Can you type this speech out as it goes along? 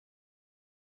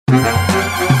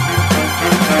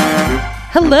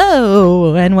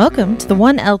Hello, and welcome to the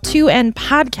 1L2N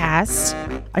podcast.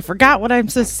 I forgot what I'm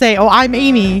supposed to say. Oh, I'm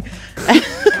Amy.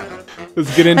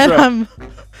 Let's get into And it. I'm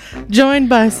joined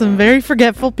by some very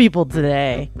forgetful people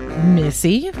today.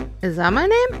 Missy, Is that my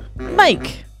name?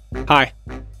 Mike, Hi.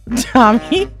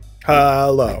 Tommy,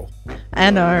 Hello.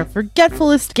 and our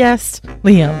forgetfulest guest,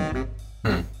 Liam.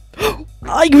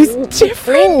 I was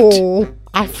different.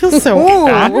 I feel so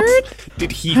honored.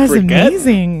 Did he That's forget?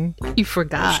 amazing. You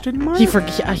forgot.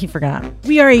 He forgot.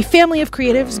 We are a family of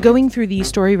creatives going through the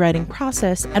story writing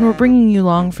process, and we're bringing you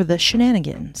along for the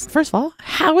shenanigans. First of all,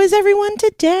 how is everyone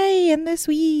today and this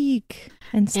week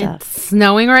and stuff? It's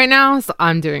snowing right now, so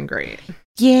I'm doing great.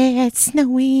 Yeah, it's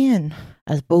snowing.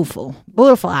 That's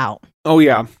beautiful out. Oh,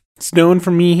 yeah. Snowing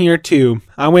for me here, too.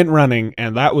 I went running,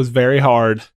 and that was very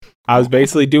hard. I was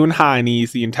basically doing high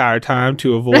knees the entire time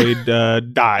to avoid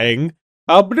dying.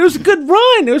 But it was a good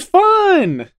run. It was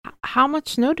fun. How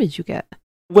much snow did you get?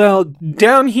 Well,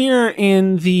 down here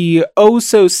in the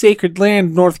oh-so-sacred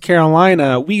land, North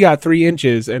Carolina, we got 3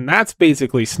 inches, and that's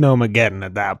basically snowmageddon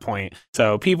at that point.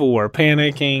 So people were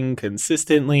panicking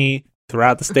consistently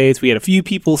throughout the states. We had a few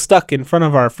people stuck in front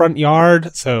of our front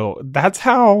yard, so that's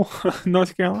how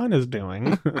North Carolina's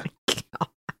doing.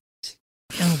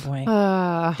 Oh boy.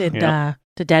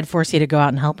 Did Dad force you to go out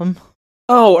and help him?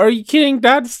 Oh, are you kidding?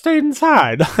 Dad stayed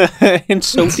inside, and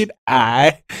so did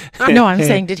I. No, I'm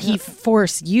saying, did he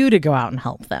force you to go out and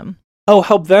help them? Oh,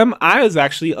 help them? I was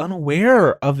actually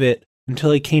unaware of it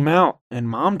until it came out, and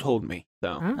Mom told me.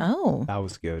 So Oh. that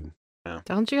was good.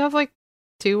 Don't you have like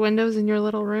 2 windows in your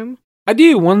little room? I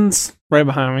do. One's right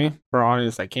behind me. For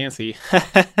audience I can't see.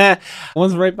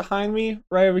 One's right behind me,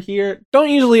 right over here. Don't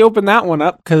usually open that one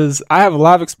up because I have a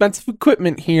lot of expensive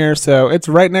equipment here, so it's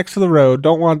right next to the road.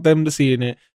 Don't want them to see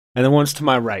it. And the one's to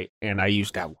my right, and I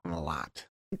use that one a lot.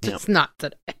 Just not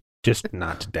today. Just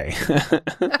not today.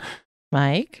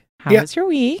 Mike, how Yeah. was your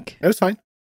week? It was fine.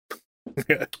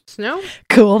 Snow?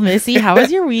 Cool, Missy. How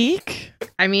was your week?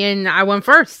 I mean, I went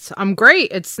first. I'm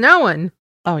great. It's snowing.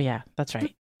 Oh, yeah, that's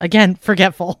right. Again,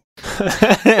 forgetful.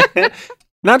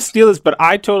 Not to steal this, but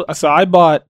I I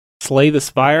bought Slay the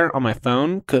Spire on my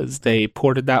phone because they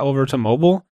ported that over to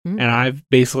mobile, Mm. and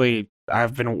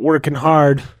I've been working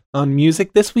hard on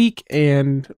music this week,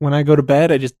 and when I go to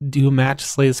bed, I just do match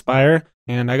Slay the Spire,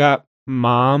 and I got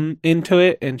Mom into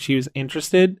it, and she was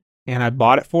interested, and I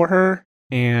bought it for her.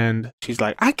 And she's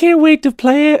like, I can't wait to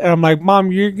play it. And I'm like,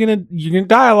 Mom, you're gonna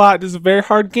die a lot. This is a very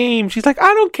hard game. She's like,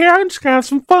 I don't care. I'm just gonna have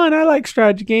some fun. I like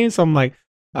strategy games. So I'm like,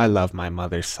 I love my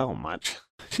mother so much.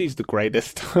 She's the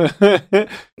greatest.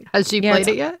 Has she Yeah, played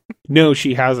it yet? No,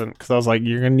 she hasn't. Because I was like,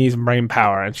 you're gonna need some brain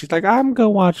power. And she's like, I'm gonna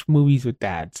watch movies with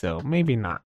Dad. So maybe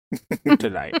not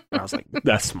tonight. And I was like,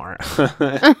 that's smart.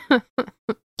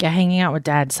 Yeah, hanging out with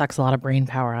Dad sucks a lot of brain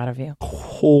power out of you.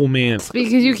 Oh man,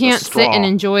 Because you A can't sit straw. and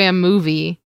enjoy a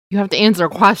movie. You have to answer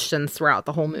questions throughout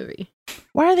the whole movie.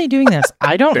 Why are they doing this?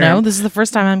 I don't know. Darren. This is the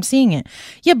first time I'm seeing it.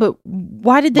 Yeah, but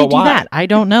why did they But do why? that? I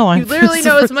don't know. You literally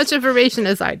know as much information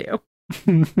as I do.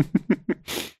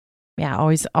 Yeah,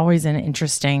 always an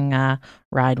interesting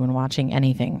ride when watching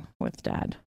anything with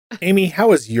Dad. Amy, how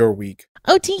was your week?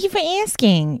 Oh, thank you for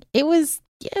asking. It was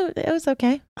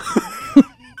okay.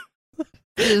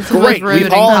 This was Great. We've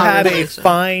riveting all had a conversation.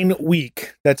 fine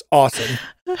week. That's awesome.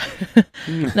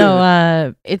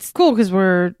 No, it's cool because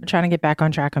we're trying to get back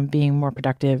on track on being more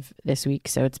productive this week.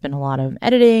 So it's been a lot of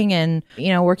editing and,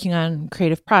 working on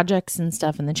creative projects and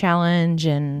stuff in the challenge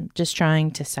and just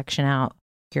trying to section out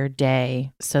your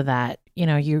day so that,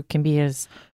 you can be as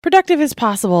productive as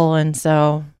possible. And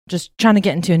so just trying to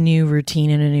get into a new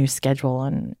routine and a new schedule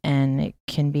and it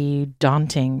can be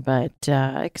daunting, but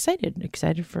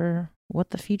excited for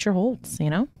what the future holds,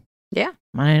 Yeah.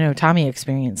 I know Tommy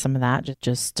experienced some of that,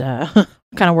 just kind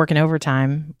of working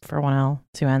overtime for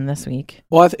 1L2N this week.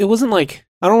 Well, it wasn't like,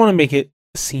 I don't want to make it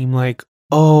seem like,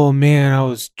 oh man, I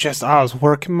was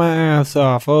working my ass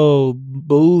off. Oh,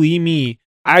 bully me.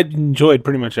 I enjoyed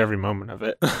pretty much every moment of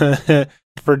it.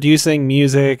 Producing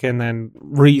music and then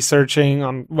researching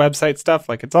on website stuff,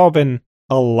 like it's all been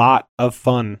a lot of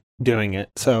fun doing it.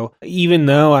 So even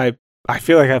though I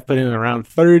feel like I've put in around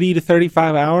 30 to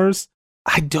 35 hours,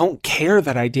 I don't care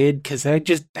that I did because I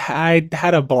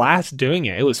had a blast doing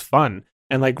it. It was fun.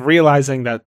 And like realizing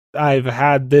that I've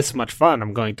had this much fun,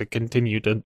 I'm going to continue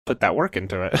to put that work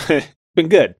into it. It's been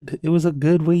good. It was a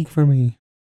good week for me.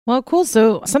 Well, cool.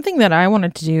 So something that I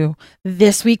wanted to do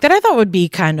this week that I thought would be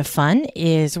kind of fun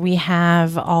is we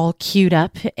have all queued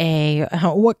up a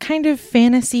what kind of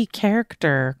fantasy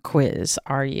character quiz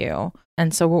are you?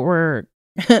 And so what we're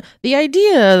The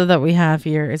idea that we have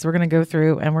here is we're going to go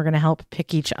through and we're going to help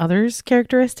pick each other's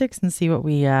characteristics and see what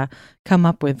we come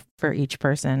up with for each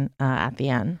person at the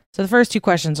end. So the first 2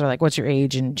 questions are like, what's your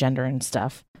age and gender and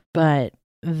stuff. But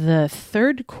the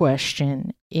third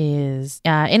question is,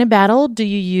 in a battle, do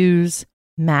you use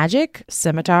magic,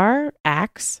 scimitar,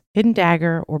 axe, hidden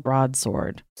dagger, or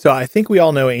broadsword? So I think we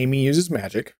all know Amy uses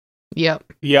magic. Yep.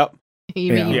 Yep.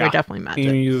 You Yeah. are definitely magic.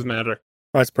 Amy uses magic.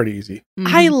 That's pretty easy. Mhm.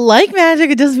 I like magic.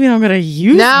 It doesn't mean I'm going to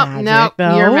use magic. No,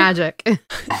 though. you're magic.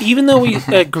 Even though we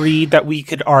agreed that we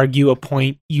could argue a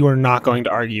point, you are not going to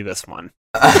argue this one.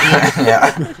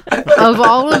 Yeah. Of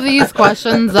all of these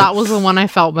questions, that was the one I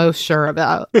felt most sure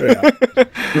about. Yeah.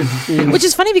 Which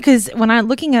is funny because when I'm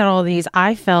looking at all these,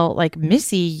 I felt like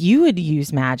Missy, you would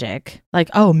use magic. Like,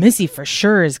 oh, Missy for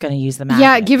sure is going to use the magic.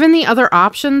 Yeah, given the other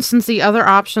options, since the other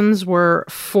options were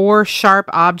 4 sharp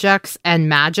objects and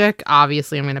magic,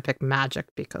 obviously I'm going to pick magic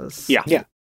because Yeah. Yeah.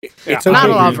 It's not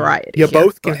okay. a lot of variety. You here,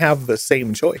 both can but- have the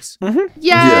same choice. Yay!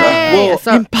 Yeah. Well,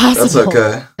 so impossible. That's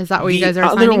okay. is that what you The guys are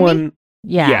other assigning me? one,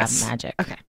 Yeah, Yes. magic.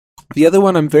 Okay. the other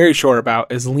one I'm very sure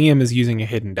about is Liam is using a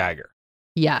hidden dagger.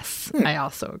 Yes, I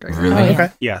also agree. Really? Oh, yeah. Okay.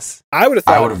 Yes. I would have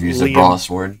thought I would have used a Liam-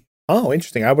 broadsword. Oh,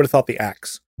 interesting. I would have thought the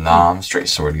axe. Nah, I'm a straight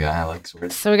sword guy. I like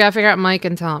swords. So we gotta figure out Mike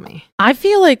and Tommy. I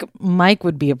feel like Mike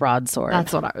would be a broadsword.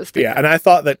 That's what I was thinking. Yeah, and I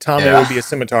thought that Tommy Yeah. would be a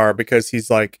scimitar because he's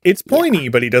like, it's pointy,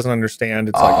 but he doesn't understand.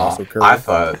 It's like also curved. I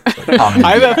thought.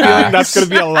 I have a feeling that's going to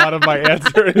be a lot of my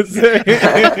answers.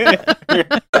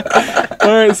 All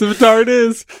right, scimitar it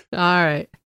is. All right.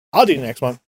 I'll do the next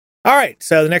one. All right,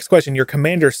 so the next question. Your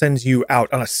commander sends you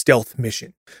out on a stealth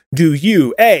mission. Do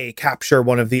you, A, capture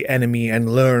one of the enemy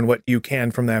and learn what you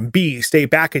can from them? B, stay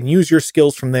back and use your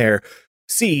skills from there?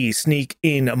 C, sneak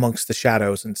in amongst the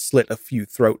shadows and slit a few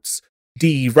throats?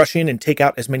 D, rush in and take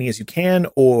out as many as you can?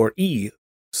 Or E,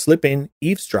 slip in,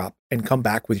 eavesdrop, and come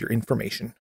back with your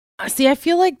information? See, I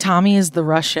feel like Tommy is the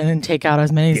Russian and take out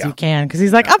as many as Yeah. you can because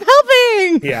he's like, I'm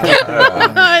helping.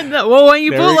 Yeah. Well, when you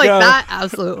There put we it like go. that,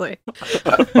 absolutely.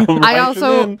 I Rushing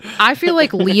also, in. I feel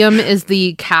like Liam is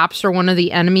the capture one of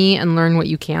the enemy and learn what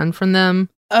you can from them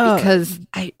because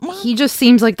he just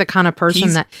seems like the kind of person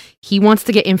He's- that he wants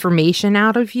to get information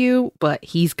out of you, but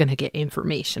he's gonna get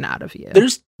information out of you.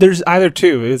 There's either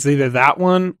two. It's either that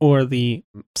one or the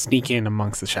sneak in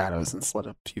amongst the shadows and slit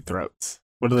a few throats.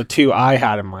 What are the two I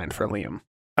had in mind for Liam?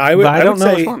 I would, But I don't know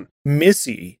say which one.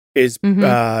 Missy is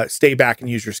Mhm. stay back and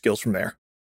use your skills from there.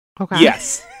 Okay.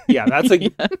 Yes. Yeah,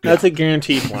 that's a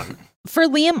guaranteed one. For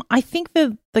Liam, I think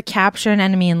the capture an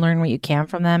enemy and learn what you can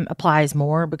from them applies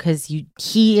more because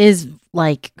he is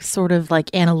like sort of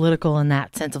like analytical in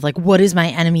that sense of like, what is my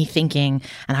enemy thinking,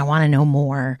 and I want to know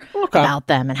more Okay. about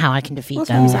them and how I can defeat That's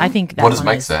them. So cool. I think that What does one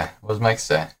Mike is- say? What does Mike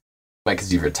say? Mike,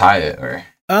 because you retire it or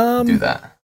do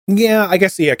that. Yeah, I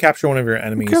guess, yeah, capture one of your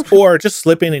enemies. Capture- Or just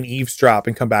slip in and eavesdrop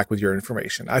and come back with your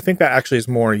information. I think that actually is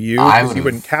more you, I because you would've-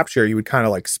 wouldn't capture, you would kind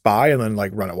of like spy and then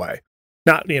like run away.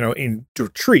 Not, in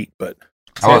retreat, but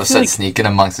I would have feel said like- sneak in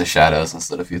amongst the shadows and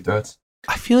slit a few throats.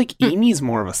 I feel like Amy's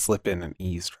more of a slip in and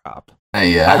eavesdrop.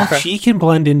 Hey, yeah. Okay. She can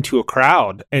blend into a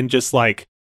crowd and just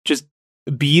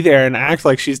be there and act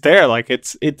like she's there. Like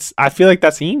it's I feel like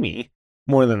that's Amy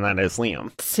more than that is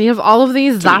Liam. See, of all of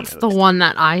these, To me, that's at the least. one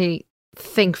that I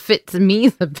think fits me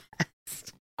the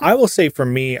best. I will say for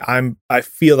me, I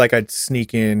feel like I'd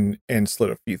sneak in and slit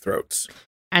a few throats.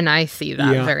 And I see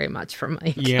that Yeah. very much from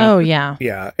Mike. Yeah. Oh yeah.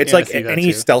 Yeah, it's Yeah, I like see that any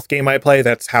too. stealth game I play,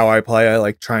 that's how I play. I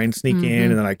like try and sneak in Mhm.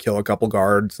 and then I kill a couple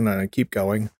guards and then I keep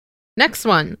going. Next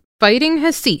one. Fighting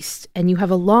has ceased, and you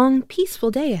have a long, peaceful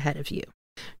day ahead of you.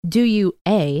 Do you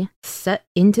A, set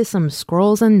into some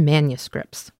scrolls and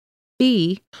manuscripts?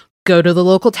 B, go to the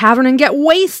local tavern and get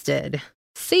wasted?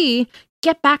 C,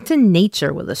 get back to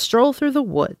nature with a stroll through the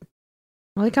wood?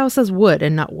 I like how it says wood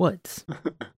and not woods.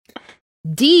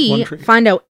 D, One tree. find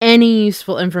out any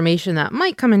useful information that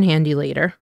might come in handy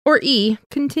later. Or E,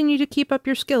 continue to keep up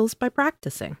your skills by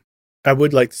practicing. I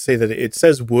would like to say that it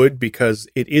says wood because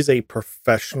it is a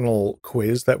professional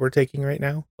quiz that we're taking right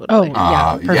now. Oh Literally.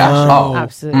 yeah. yeah. Professional. Oh.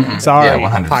 Absolutely. Mhm. Sorry. Yeah,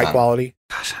 100%. High quality.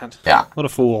 Gosh, Yeah. what a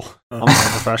fool. I'm not a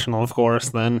professional, of course,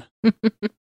 then.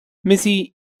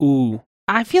 Missy, ooh.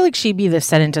 I feel like she'd be the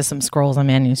set into some scrolls and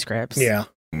manuscripts. Yeah.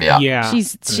 Yeah. Yeah.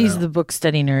 She's Yeah. the book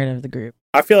study nerd of the group.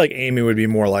 I feel like Amy would be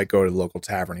more like go to the local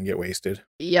tavern and get wasted.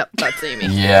 Yep, that's Amy.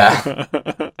 Yeah.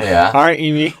 Yeah. All right,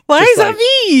 Amy. Why Just is that like-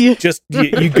 me? Just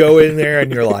you go in there and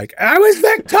you're like, I was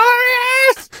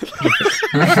victorious.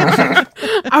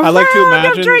 A I like to round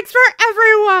imagine- of drinks for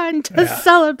everyone to Yeah.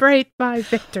 celebrate my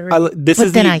victory. This But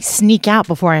is then the, I sneak out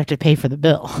before I have to pay for the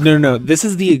bill. no. This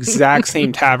is the exact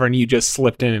same tavern you just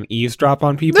slipped in and eavesdrop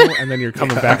on people, and then you're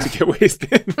coming back to get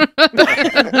wasted.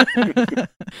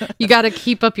 You got to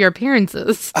keep up your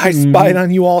appearances. I spied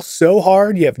on you all so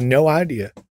hard, you have no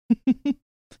idea.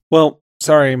 Well,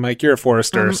 sorry, Mike, you're a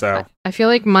forester, so I feel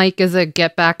like Mike is a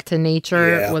get back to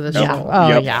nature Yeah. with a Yeah. shovel. Oh,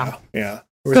 Yep. yeah. Yeah.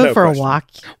 There was Go no for question. a walk.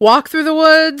 Walk through the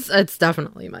woods. It's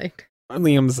definitely Mike.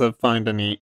 Liam's find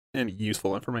any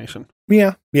useful information.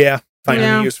 Yeah. Finding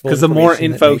Yeah. useful Because the more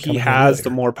information that info may come he in has, later. the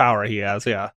more power he has.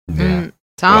 Yeah. Yeah. Mm,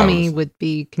 Tommy Well, would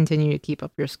be continue to keep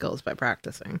up your skills by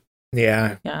practicing.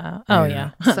 Yeah. Yeah. Oh,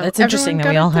 Yeah. yeah. So It's interesting that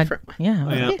everyone we got a all had. different one. Yeah.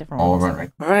 we Yeah. had different All ones. run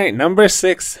right. All right, number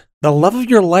 6. The love of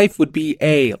your life would be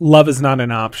A, love is not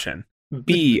an option.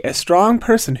 B, a strong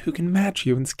person who can match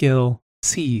you in skill.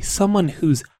 C, someone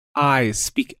whose eyes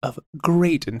speak of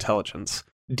great intelligence.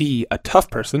 D, a tough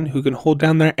person who can hold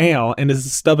down their ale and is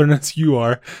as stubborn as you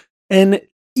are. And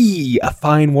E, a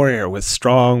fine warrior with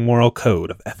strong moral code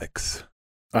of ethics.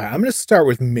 All right, I'm going to start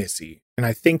with Missy, and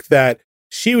I think that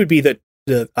she would be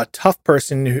a tough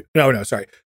person who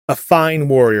a fine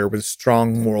warrior with a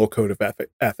strong moral code of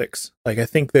ethics. Like, I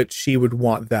think that she would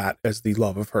want that as the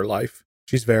love of her life.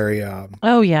 She's very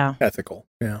Oh, yeah. ethical.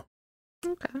 Yeah.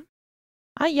 Okay.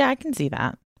 Yeah, I can see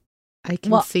that. I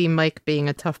can Well- see Mike being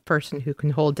a tough person who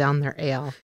can hold down their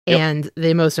ale. Yep. And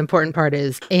the most important part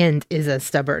is as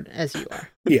stubborn as you are.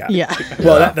 Yeah. Yeah.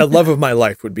 Well, the love of my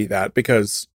life would be that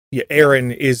because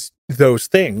Erin is those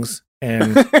things,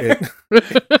 and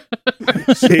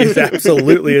she is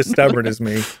absolutely as stubborn as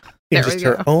me in There we just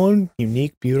her go. own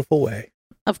unique, beautiful way.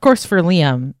 Of course, for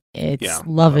Liam, it's Yeah.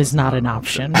 love is not an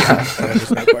option.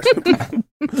 There's no question.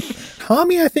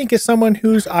 Tommy, I think, is someone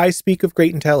whose eyes speak of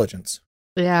great intelligence.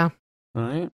 Yeah. All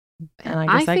right. And I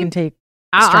guess I can think- take.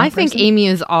 I Strong think person? Amy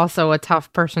is also a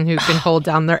tough person who can hold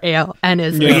down their ale and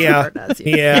is Yeah. as stubborn as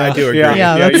you. Yeah, I do agree.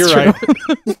 Yeah, that's you're true.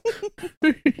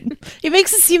 It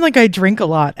makes it seem like I drink a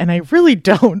lot, and I really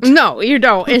don't. No, you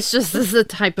don't. It's just this is a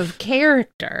type of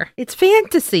character. It's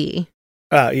fantasy.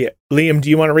 Yeah. Liam, do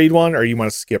you want to read one or you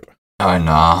want to skip?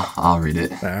 Nah, I'll read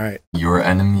it. All right. Your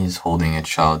enemy is holding a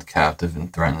child captive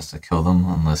and threatens to kill them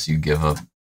unless you give up.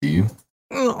 Do you?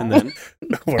 And then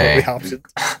What are Hey. the options?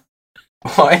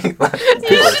 Why?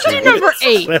 You should do number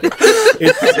 8.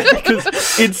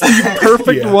 it's the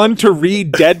perfect Yeah. one to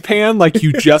read deadpan like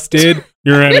you just did.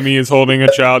 Your enemy is holding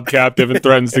a child captive and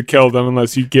threatens to kill them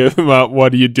unless you give him up.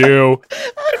 What do you do?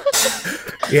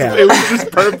 Yeah. It was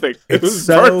just perfect. It It's was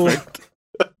so perfect.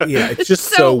 Yeah, it's just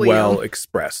So so Liam. well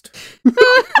expressed.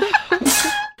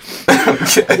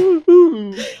 Okay.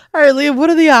 All right, Liam, what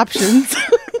are the options?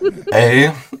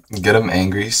 A, get him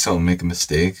angry so he'll make a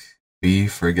mistake. B,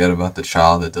 forget about the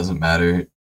child. It doesn't matter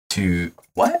to...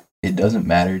 What? It doesn't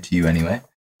matter to you anyway.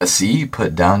 C,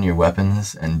 put down your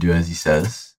weapons and do as he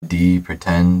says. D,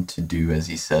 pretend to do as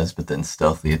he says, but then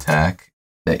stealthily attack.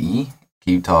 The E,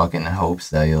 keep talking in hopes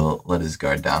that you'll let his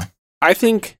guard down. I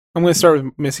think I'm going to start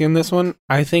with Missy on this one.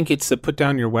 I think it's to put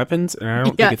down your weapons, and I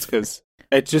don't Yeah. think it's because...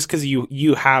 It's just because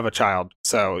you have a child,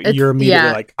 so It's- you're immediately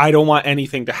yeah. like, I don't want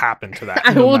anything to happen to that.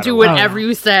 I no will matter do what. whatever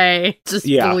you say. Just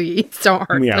Yeah. please don't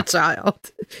hurt Yeah. the child.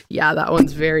 Yeah, that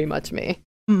one's very much me.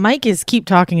 Mike is keep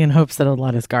talking in hopes that it'll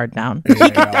let his guard down. There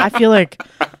you go. I feel like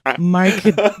Mike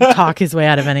could talk his way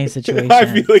out of any situation. I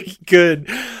feel like you could.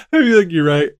 I feel like you're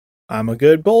right. I'm a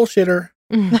good bullshitter.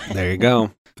 There you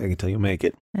go. Take it till you make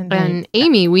it. And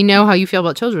Amy, we know how you feel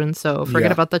about children, so forget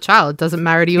Yeah. about the child. It doesn't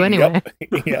matter to you anyway.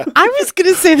 Yep. Yeah. I was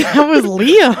gonna say that was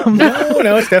Liam.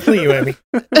 No, it's definitely you, Amy.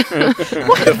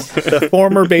 The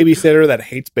former babysitter that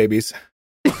hates babies.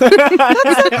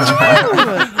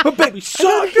 Oh, baby,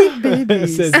 shut up.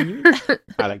 babies. Says you.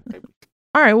 I like babies.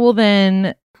 All right, well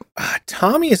then,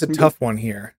 Tommy is a tough one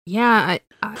here. Yeah,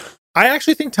 I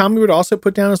actually think Tommy would also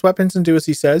put down his weapons and do as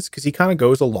he says because he kind of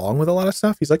goes along with a lot of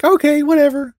stuff. He's like, okay,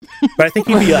 whatever. But I think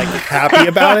he'd be like happy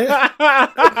about it.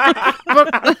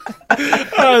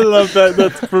 I love that.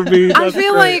 That's for me. I That's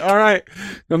feel great. like all right.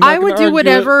 I'm not I would gonna do argue it.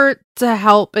 whatever to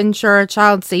help ensure a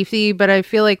child's safety, but I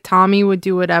feel like Tommy would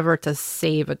do whatever to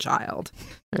save a child.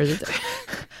 There's a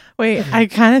difference. wait, I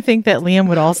kind of think that Liam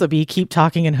would also be keep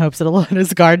talking in hopes it'll let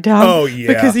his guard down. Oh, yeah.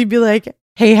 Because he'd be like,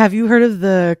 hey, have you heard of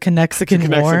the Connexican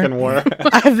Mexican War? War.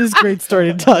 I have this great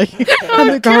story to tell you. And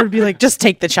the guard would be like, just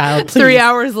take the child, please. 3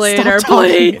 hours later,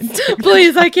 talking.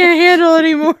 please, I can't handle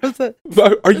anymore.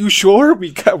 Are you sure?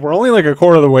 We're only like a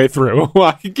quarter of the way through.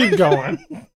 I can keep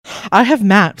going. I have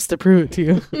maps to prove it to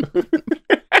you.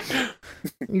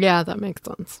 Yeah, that makes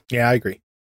sense. Yeah, I agree.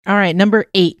 All right, number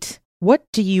 8. What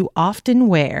do you often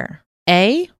wear?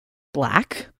 A,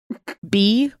 black,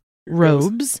 B,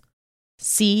 robes,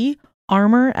 C,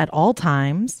 armor at all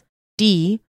times,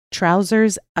 D,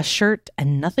 trousers, a shirt,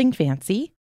 and nothing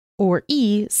fancy, or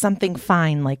E, something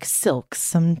fine like silk,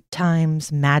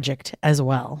 sometimes magicked as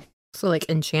well. So like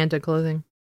enchanted clothing.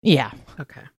 Yeah.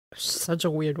 Okay. Such a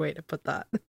weird way to put that.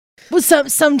 Well,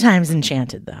 sometimes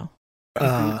enchanted, though.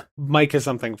 Mike is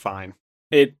something fine.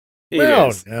 It Oh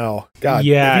is. no, God!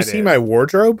 Yeah, have you it seen is. my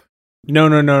wardrobe? No.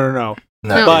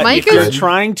 No, But Mike if you're is-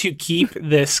 trying to keep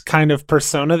this kind of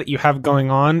persona that you have going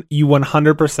on, you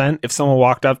 100%, if someone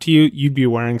walked up to you, you'd be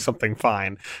wearing something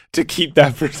fine to keep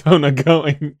that persona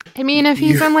going. I mean, if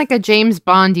he's in like a James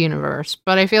Bond universe,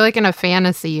 but I feel like in a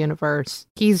fantasy universe,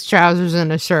 he's trousers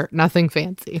and a shirt, nothing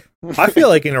fancy. I feel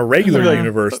like in a regular Yeah.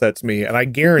 universe, that's me, and I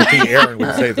guarantee Aaron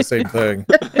would say the same thing.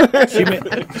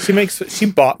 She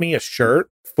bought me a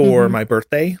shirt for Mhm. my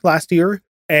birthday last year,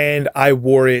 and I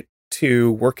wore it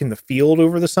to work in the field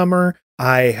over the summer.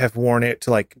 I have worn it to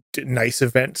like nice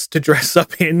events to dress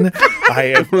up in.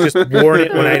 I have just worn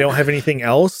it when I don't have anything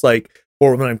else, like,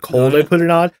 or when I'm cold, I put it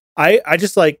on. I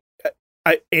just like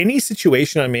any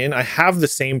situation I'm in, I have the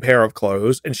same pair of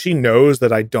clothes, and she knows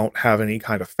that I don't have any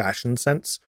kind of fashion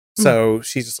sense. So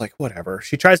she's just like, whatever.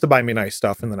 She tries to buy me nice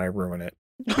stuff, and then I ruin it.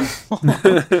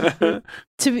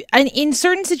 In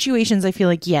certain situations, I feel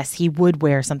like, yes, he would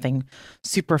wear something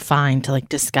super fine to like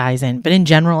disguise in. But in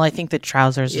general, I think that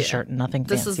trousers, a Yeah. shirt, and nothing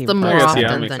This fancy. is the would more work. guess, yeah, that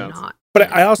often makes than sense. not.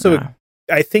 But I also, Yeah.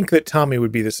 I think that Tommy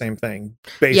would be the same thing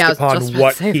based Yeah, I was upon just about to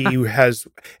what say he has.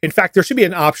 In fact, there should be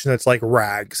an option that's like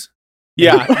rags.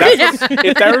 Yeah,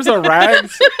 if there was a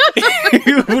rags,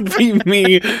 it would be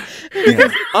me.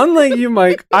 Because unlike you,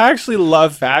 Mike, I actually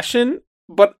love fashion,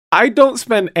 but I don't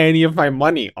spend any of my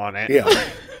money on it. Yeah.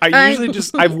 I usually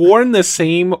I've worn the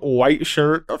same white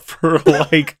shirt for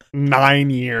like 9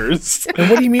 years. And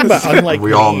what do you mean by unlike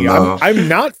We me? all know. I'm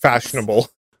not fashionable.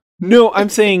 No, I'm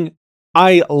saying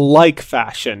I like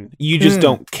fashion. You just Hmm.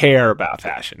 don't care about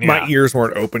fashion. Yeah. My ears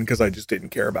weren't open because I just didn't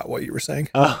care about what you were saying.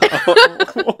 Oh,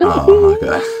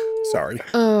 okay. Sorry.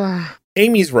 Ugh.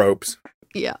 Amy's robes.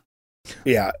 Yeah.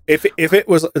 Yeah. If it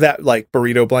was that like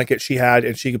burrito blanket she had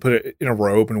and she could put it in a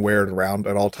robe and wear it around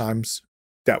at all times,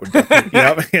 that would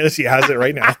definitely, yeah, she has it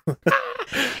right now.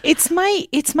 It's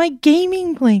my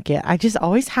gaming blanket. I just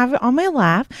always have it on my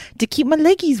lap to keep my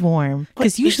leggies warm.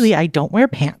 Because usually I don't wear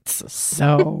pants.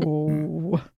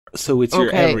 So So it's your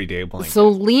Okay. everyday blanket.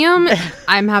 So Liam,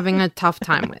 I'm having a tough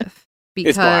time with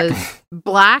It's black. because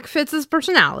black fits his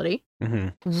personality.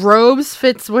 Mhm. Robes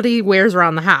fits what he wears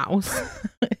around the house.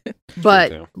 But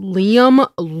too. Liam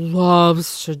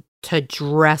loves to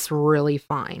dress really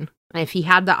fine. And if he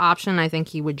had the option, I think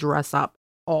he would dress up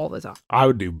all the time. I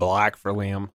would do black for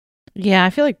Liam. yeah, I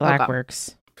feel like black Okay.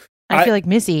 works. I feel like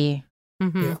Missy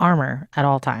Mhm. armor at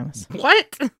all times.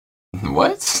 What?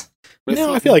 What?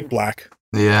 No, I feel like black.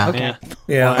 Yeah. Okay.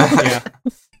 Yeah. Yeah.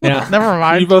 Yeah. Never You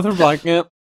mind. both are black. Yep.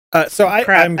 So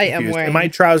Crap, I'm I am confused. wearing- Am I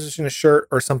trousers and a shirt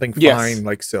or something Yes. fine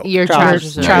like silk? Your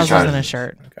Trousers. trousers. Yeah, Trousers trousers. and a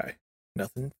shirt. Okay.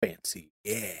 Nothing fancy.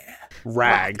 Yeah.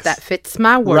 Rags. That fits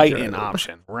my wardrobe. Right in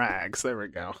option. Rags. There we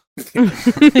go.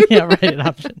 Yeah, right. An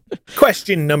option.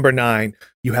 Question number 9.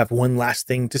 You have one last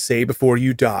thing to say before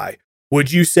you die.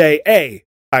 Would you say A,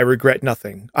 I regret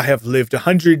nothing. I have lived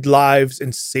 100 lives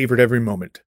and savored every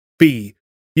moment. B,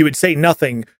 you would say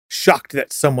nothing, shocked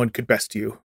that someone could best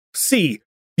you. C,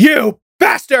 you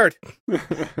bastard!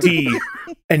 D,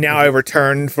 and now I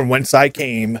return from whence I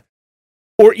came.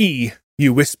 Or E,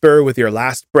 you whisper with your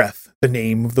last breath the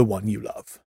name of the one you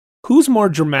love. Who's more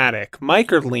dramatic,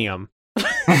 Mike or Liam?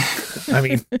 I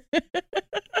mean,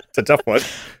 it's a tough one.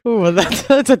 Ooh,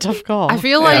 that's a tough call. I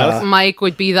feel Yeah. like Mike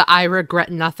would be the I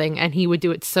regret nothing, and he would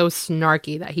do it so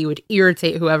snarky that he would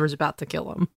irritate whoever's about to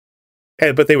kill him.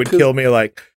 But they would kill me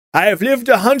like, I have lived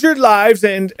 100 lives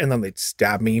and then they'd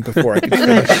stab me before I could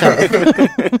finish.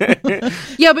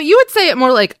 Yeah, but you would say it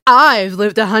more like I've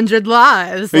lived 100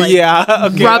 lives. Like, yeah.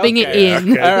 Okay, rubbing it okay,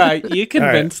 in. okay. All right. You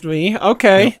convinced me.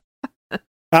 Okay.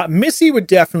 Missy would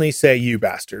definitely say, you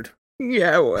bastard.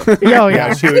 Yeah. Oh, Yeah,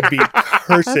 yeah. she would be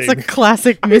cursing. That's a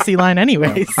classic Missy line,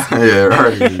 anyways. Yeah,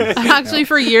 right. Actually,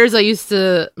 for years,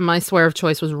 my swear of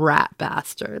choice was rat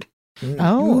bastard.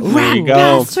 Oh, There you ooh,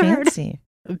 go. Bastard. fancy.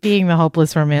 Being the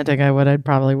hopeless romantic, I'd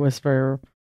probably whisper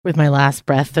with my last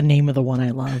breath the name of the one I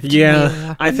loved.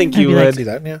 Yeah. I think I'd you be like, would. See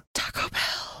that? Yeah. Taco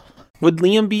Bell. Would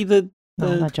Liam be the.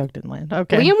 No, that joke didn't land.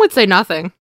 Okay. Liam would say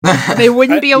nothing. They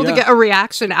wouldn't be able to Yeah. get a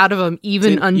reaction out of him,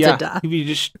 even unto yeah, death. He'd be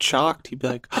just shocked. He'd be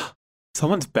like,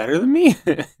 someone's better than me?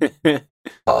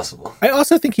 Possible. I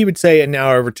also think he would say, and now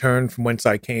I return from whence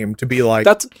I came, to be like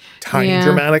That's tiny Yeah.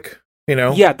 dramatic. you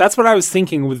know? Yeah, that's what I was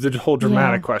thinking with the whole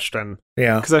dramatic question.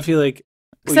 Yeah. Because I feel like...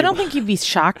 Because I don't think you'd be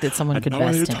shocked that someone could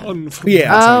best him. Yeah.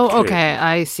 Oh, okay.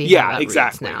 I see. how Yeah, that reads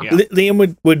exactly. now. Yeah.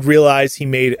 Liam would realize he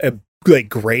made a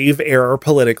grave error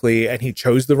politically, and he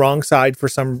chose the wrong side for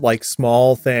some like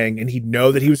small thing, and he'd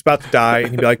know that he was about to die,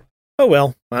 and he'd be like, "Oh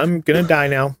well, I'm gonna die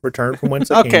now. Return from whence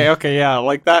I came." Okay, yeah,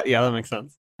 like that. Yeah, that makes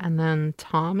sense. And then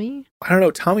Tommy. I don't know,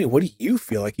 Tommy. What do you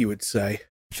feel like you would say?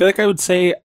 I feel like I would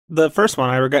say the first one,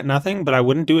 I regret nothing, but I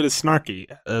wouldn't do it as snarky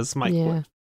as Mike Yeah. would.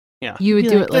 Yeah. You would Be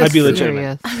do like, it like I'd be legitimate.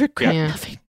 serious. I regret Yeah.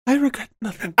 nothing. I regret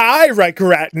nothing. I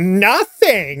regret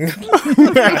nothing.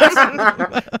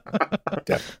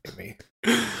 Definitely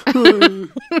me.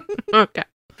 Okay.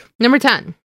 Number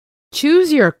 10.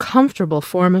 Choose your comfortable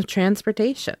form of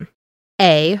transportation.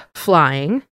 A,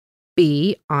 flying.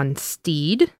 B, on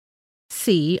steed.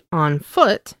 C, on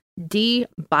foot. D,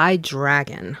 by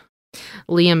dragon.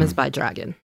 Liam is by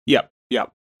dragon. Yep.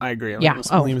 I agree. Yeah.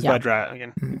 Liam's Yeah. by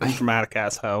dragon. Dramatic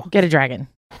ass hoe. Get a dragon.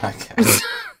 Okay.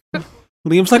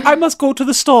 Liam's like, I must go to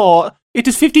the store. It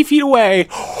is 50 feet away.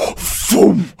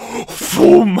 Boom,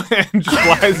 boom, and just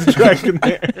flies the dragon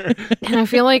there. And I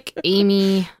feel like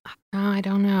Amy, I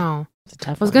don't know. It's a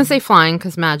tough I was one. going to say flying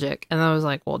because magic. And I was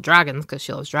like, well, dragons because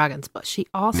she loves dragons. But she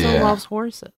also Yeah. loves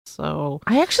horses. So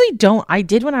I actually don't. I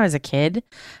did when I was a kid,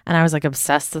 and I was like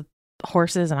obsessed with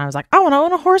horses, and I was like, I want to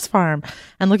own a horse farm.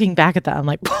 And looking back at that, I'm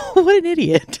like, what an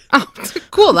idiot. oh,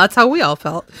 cool. That's how we all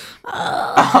felt.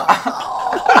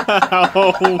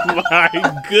 Oh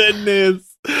my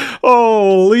goodness.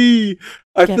 Holy.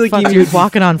 I Get feel like fucked, Amy you're was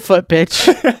walking on foot, bitch.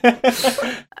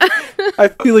 I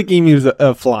feel like Amy was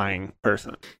a flying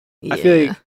person. I feel Yeah.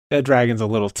 like that dragon's a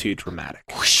little too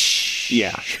dramatic.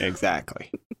 Yeah,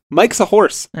 exactly. Mike's a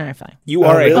horse. All right, fine. You Oh,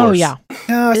 are really? a horse. Oh, yeah.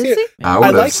 Yeah, Is see, he? I would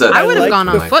have like- said. I would have like gone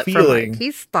the on foot for feeling. Mike.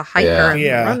 He's the hiker Yeah. and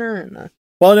Yeah. the runner. And the...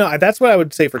 well, no, that's what I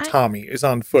would say for I- Tommy is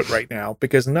on foot right now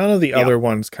because none of the Yeah. other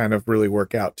ones kind of really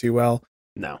work out too well.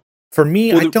 No. For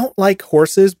me, Well, I the- don't like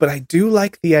horses, but I do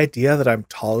like the idea that I'm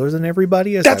taller than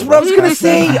everybody. As That's what I was walk gonna past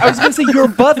them. say. I was gonna say you're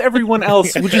above everyone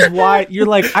else, which is why you're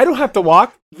like, I don't have to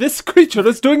walk. This creature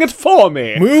is doing it for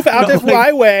me. Move out No, of like-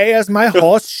 my way as my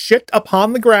horse shit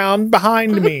upon the ground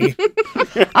behind me.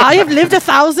 I have lived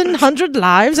 1,100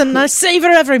 lives, and I savor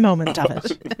every moment of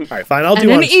it. All right, fine. I'll And do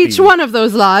in on each speed. one of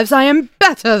those lives, I am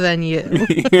better than you.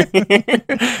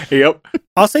 Yep.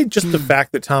 I'll say just the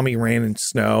fact that Tommy ran in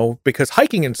snow because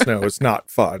hiking in snow is not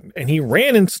fun, and he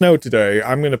ran in snow today.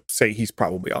 I'm gonna say he's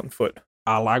probably on foot.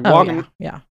 I like Oh, walking. yeah.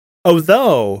 Yeah.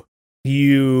 Although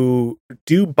you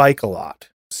do bike a lot,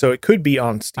 so it could be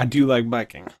on I steed. do like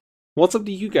biking. What's up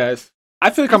to you guys? I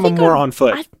feel like I I'm think more I'm- on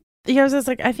foot. Yeah, I was just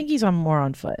like, I think he's on more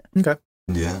on foot.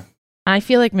 Yeah. I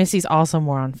feel like Missy's also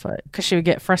more on foot because she would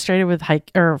get frustrated with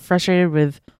frustrated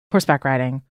with horseback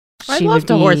riding. I'd She love would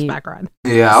to be horseback ride.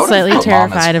 Yeah. I would've slightly put Mom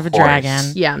as terrified of a horse. dragon.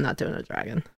 Yeah, I'm not doing a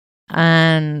dragon.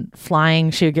 And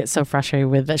flying, she would get so frustrated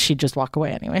with that she'd just walk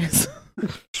away anyways.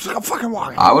 She's like, I'm fucking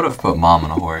walking. I would have put Mom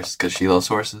on a horse because she loves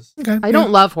horses. Okay, I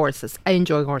don't love horses. I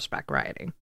enjoy horseback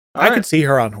riding. I could see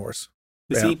her on horse.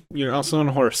 See, you're also on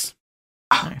a horse.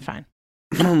 All right, fine.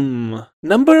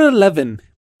 Number 11.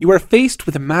 You are faced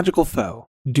with a magical foe.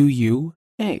 Do you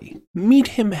A. Meet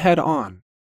him head on?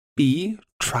 B.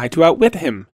 Try to outwit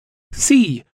him?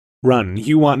 C. Run.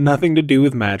 You want nothing to do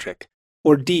with magic.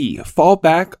 Or D. Fall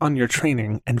back on your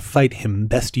training and fight him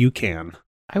best you can.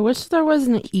 I wish there was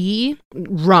an E.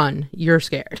 Run. You're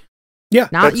scared. Yeah,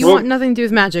 Not that's- you want nothing to do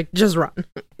with magic. Just run.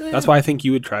 That's why I think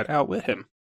you would try to outwit him.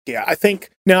 Yeah, I think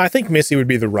Missy would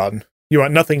be the run. You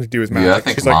want nothing to do with Yeah, I magic.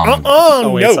 think She's like, Mom-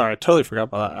 Oh, wait, no. sorry. I totally forgot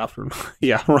about that after.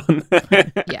 Yeah, run.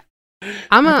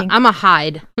 I'm a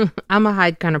hide. I'm a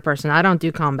hide kind of person. I don't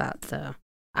do combat, so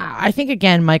I think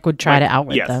again, Mike would try to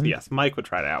outwit yes, them. Yes, Mike would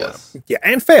try to outwit Yes. Yeah,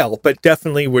 and fail, but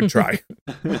definitely would try.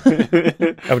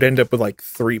 him. I would end up with like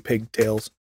 3 pigtails,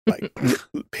 like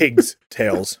pigs'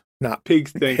 tails, not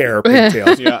Pigs thing. hair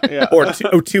pigtails, Yeah.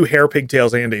 or 2 hair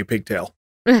pigtails and a pigtail.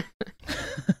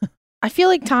 I feel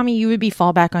like Tommy, you would be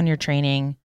fall back on your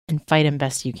training and fight him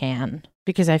best you can.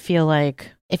 Because I feel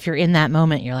like if you're in that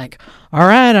moment, you're like, all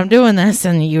right, I'm doing this.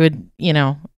 And you would,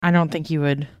 I don't think you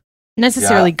would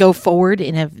necessarily go forward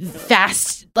in a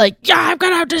fast, like, yeah, I'm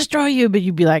going to destroy you. But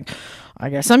you'd be like, I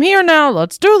guess I'm here now.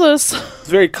 Let's do this. It's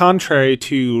very contrary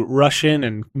to rush in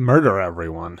and murder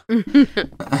everyone.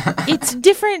 It's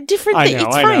different I thing. know,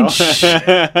 It's I fine. know. Shh.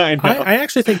 I know. I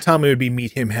actually think Tommy would be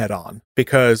meet him head on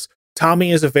because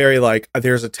Tommy is a very like,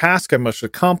 there's a task I must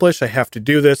accomplish. I have to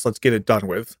do this. Let's get it done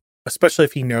with. Especially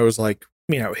if he knows, like,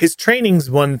 his training's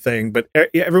one thing, but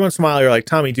every once in a while you're like,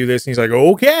 Tommy, do this. And he's like,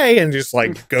 okay. And just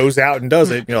like goes out and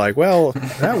does it. And you're like, well,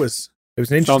 it It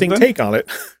was an interesting Something? take on it,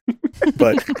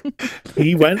 but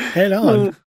he went head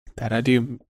on. That I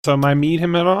do. So am I meet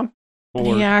him head on?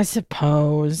 Or- Yeah, I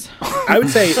suppose. I would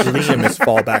say Liam is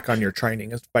fall back on your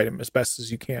training and fight him as best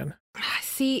as you can.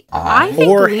 See, I think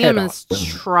Or Liam head is on.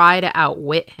 try to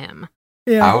outwit him.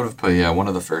 I would have put one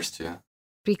of the first two.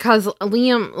 Because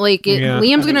Liam, Yeah,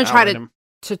 Liam's I going to think try I'll to let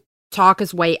him. talk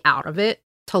his way out of it,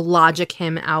 to logic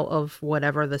him out of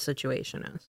whatever the situation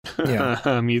is.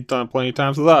 Yeah. You've done it plenty of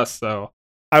times with us, so.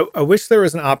 I wish there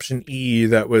was an option E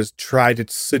that was try to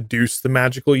seduce the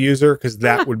magical user, because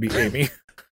that would be Amy.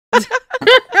 I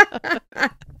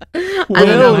don't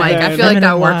know, Well, Mike. I then. feel like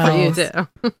that Feminine worked for you wiles.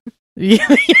 too. Yeah,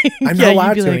 I'm yeah, not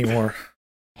allowed you'd to be like, anymore.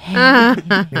 "Hey."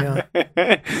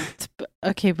 Yeah.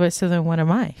 Okay, but so then what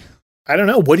am I? I don't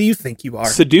know. What do you think you are?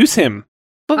 Seduce him.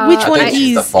 But which I one think of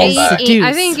she's these the is fallback. seduce?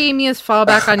 I think Amy is fall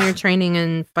back on your training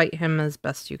and fight him as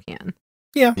best you can.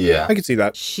 Yeah. I can see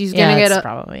that. She's yeah, gonna it's get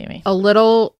probably Amy. a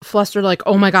little flustered, like,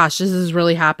 "Oh my gosh, this is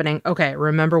really happening." Okay,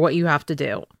 remember what you have to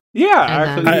do. Yeah, And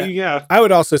actually, then- yeah. I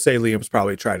would also say Liam's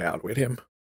probably tried to outwit him.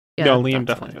 Yeah, No, Liam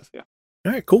that's definitely is, yeah.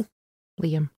 All right, cool.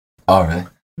 Liam. All right.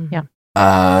 Mhm.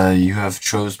 Yeah. You have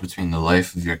chose between the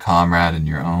life of your comrade and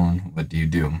your own. What do you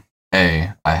do?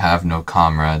 A. I have no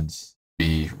comrades.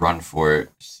 B. Run for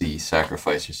it. C.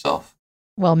 Sacrifice yourself.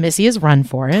 Well, Missy has run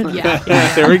for it. Yeah.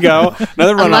 There we go.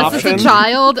 Another run Unless option. it's a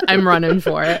child, I'm running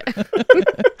for it.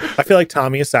 I feel like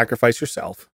Tommy is sacrifice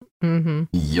yourself. Mm-hmm.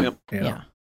 Yep. Yeah. Yeah.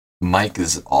 Mike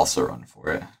is also run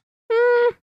for it.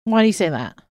 Why do you say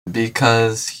that?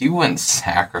 Because he wouldn't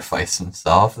sacrifice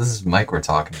himself. This is Mike we're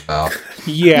talking about.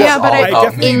 Yeah. Yeah, but all I- about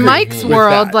definitely me. In agree Mike's with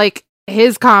world, that. like,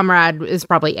 his comrade is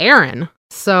probably Aaron.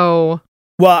 So,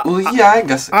 Well, Well, yeah, I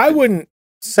guess. I wouldn't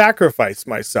sacrifice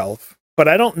myself, but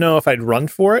I don't know if I'd run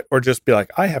for it or just be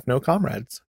like, I have no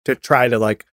comrades, to try to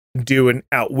like do an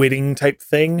outwitting type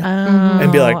thing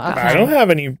and be like, I don't have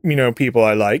any, people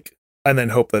I like, and then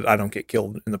hope that I don't get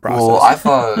killed in the process. Well, I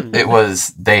thought it was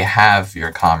they have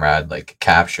your comrade like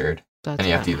captured, that's and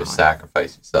you have to not either how it-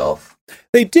 sacrifice yourself.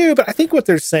 They do, but I think what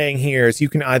they're saying here is you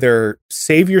can either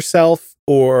save yourself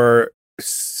or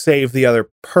save the other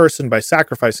person by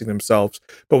sacrificing themselves.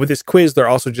 But with this quiz, they're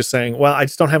also just saying, well, I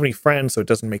just don't have any friends, so it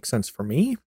doesn't make sense for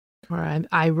me. Or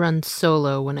I run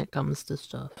solo when it comes to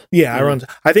stuff. Yeah,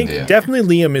 I think Yeah.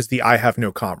 definitely Liam is the I have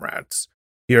no comrades.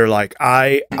 You're like,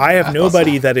 I have I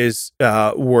nobody thought that is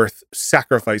worth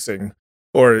sacrificing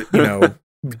or,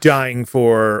 dying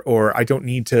for, or I don't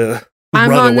need to I'm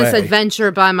run on away. this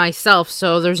adventure by myself,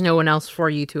 so there's no one else for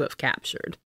you to have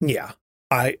captured. Yeah.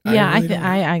 I really don't know.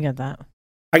 I get that.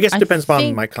 I guess it I depends on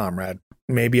think- my comrade.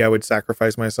 Maybe I would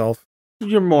sacrifice myself.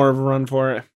 You're more of a run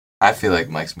for it. I feel like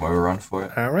Mike's more of a run for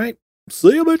it. All right.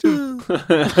 See you, bitches.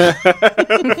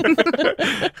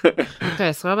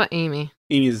 Okay, so how about Amy?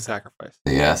 Amy's a sacrifice.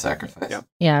 Yeah, sacrifice. Yeah.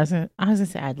 Yeah, I was gonna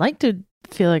say I'd like to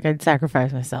feel like I'd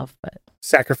sacrifice myself, but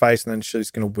Sacrifice, and then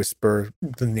she's going to whisper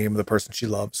the name of the person she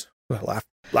loves.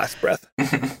 Last breath.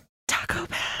 Taco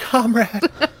Bell, Comrade.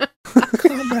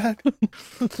 Comrade.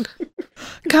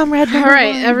 comrade. All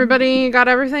right, everybody got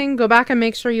everything? Go back and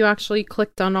make sure you actually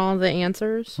clicked on all the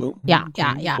answers. Yeah.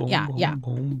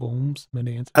 Boom, boom, some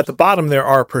answers. At the bottom, there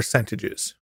are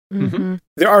percentages. Mm-hmm.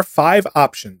 There are 5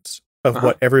 options of Uh-huh.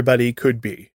 what everybody could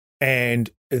be.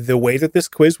 And the way that this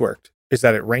quiz worked is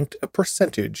that it ranked a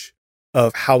percentage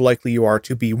of how likely you are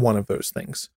to be one of those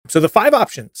things. So the 5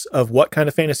 options of what kind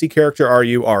of fantasy character are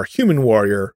you are human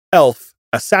warrior, elf,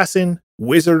 assassin,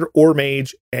 wizard or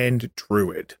mage, and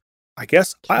druid. I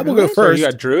guess I will go Druid? So first. you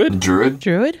got Druid? Druid?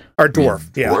 Druid. Or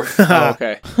dwarf. Yeah. Dwarf? Oh,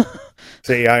 okay.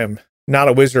 See, I am not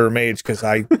a wizard or mage because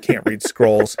I can't read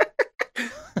scrolls.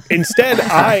 Instead,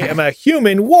 I am a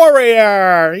human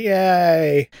warrior.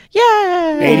 Yay. Yay!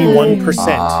 81%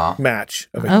 Ah. match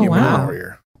of a Oh, human wow.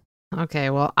 warrior. Okay,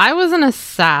 well, I was an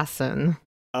assassin.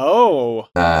 Oh.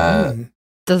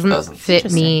 Doesn't fit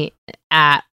Interesting. me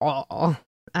at all.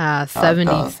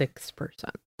 76%.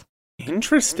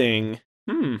 Interesting.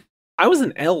 I was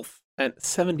an elf at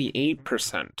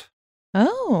 78%.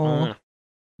 Oh,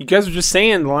 You guys were just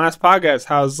saying in the last podcast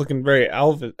how I was looking very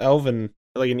elven,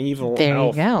 like an evil There you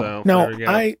elf. go. So, No, there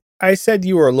we go. I said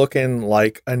you were looking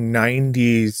like a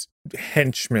 90s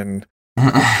henchman.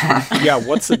 Yeah,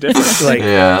 what's the difference? Like,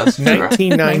 yeah, that's true.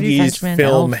 1990s henchman,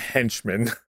 film elf. henchman.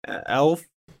 Elf?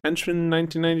 Henchman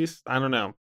 1990s? I don't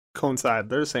know. Coincide.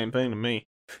 They're the same thing to me.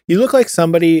 You look like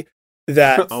somebody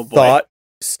that Oh, boy. thought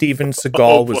Steven Seagal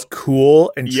Oh, was boy.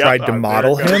 cool and Yep, tried to there it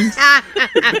model goes. him.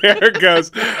 There it goes.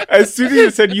 As soon as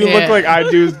you said you Yeah. look like I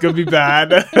do, it's going to be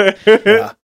bad.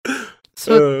 Yeah.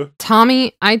 So,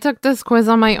 Tommy, I took this quiz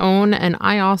on my own, and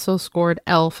I also scored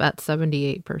elf at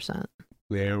 78%.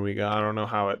 There we go. I don't know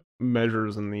how it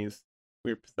measures in these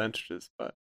weird percentages,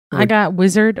 but I got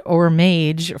wizard or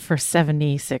mage for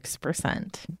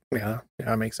 76%. Yeah,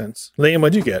 that makes sense. Liam,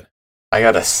 what'd you get? I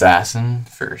got assassin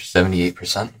for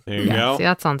 78%. there you Yeah, go. see,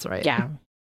 that sounds right. Yeah.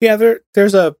 Yeah,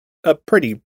 there's a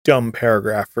pretty dumb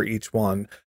paragraph for each one.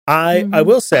 I Mhm.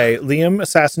 will say Liam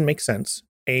Assassin makes sense.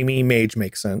 Amy Mage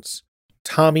makes sense.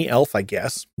 Tommy Elf, I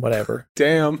guess. Whatever.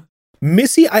 Damn.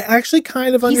 Missy, I actually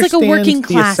kind of He's like understand a working the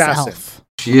class assassin. elf.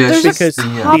 Yeah, There's she's Because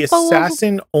yeah. the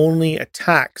assassin only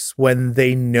attacks when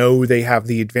they know they have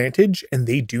the advantage, and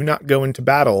they do not go into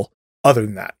battle other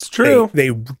than that. It's true.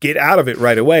 They get out of it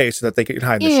right away so that they can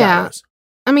hide in the Yeah. shadows.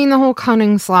 I mean, the whole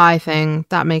cunning sly thing,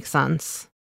 that makes sense.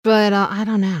 But I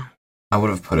don't know. I would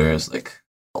have put her as like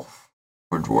elf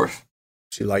or dwarf.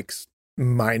 She likes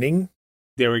mining.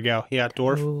 There we go. Yeah,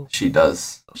 dwarf. Ooh. She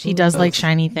does. She does like Does.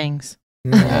 shiny things.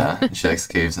 Yeah, she likes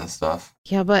caves and stuff.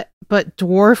 Yeah, but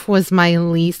dwarf was my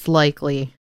least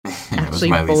likely. It was Actually,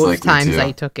 my least both likely times too.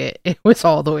 I took it, it was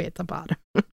all the way at the bottom.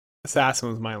 Assassin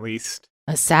was my least.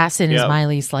 Assassin is Yep. my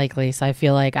least likely, so I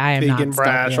feel like I am Big not and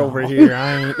brash stealthy at over all.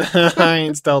 here. I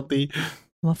ain't stealthy. I'm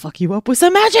gonna fuck you up with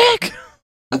some magic.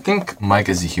 I think Mike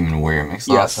as a human warrior makes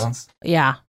a lot of Yes. sense.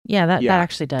 Yeah, that Yeah,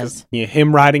 actually does. Yeah,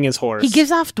 him riding his horse. He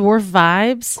gives off dwarf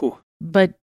vibes, Cool.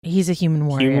 but he's a human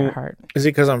warrior Human- at heart. Is it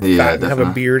because I'm Yeah, fat and have a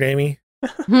definitely. beard, Amy?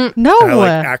 No, And I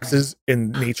like axes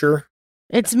in nature.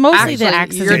 it's mostly the Actually,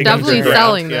 axes. you're and definitely fingers.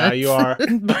 selling Yeah, this. you are.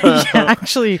 But yeah,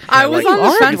 actually, I Yeah, was like on you the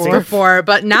are a fence dwarf. before,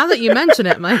 but now that you mention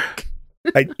it, Mike.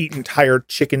 I'd eat entire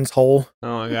chickens whole.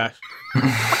 Oh my gosh.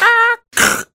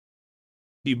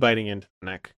 You biting into the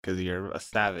neck because you're a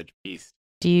savage beast.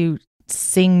 do you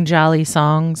sing jolly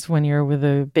songs when you're with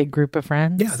a big group of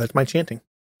friends? Yeah, that's my chanting.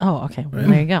 Oh, okay. Well, Yeah.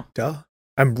 there you go. Duh.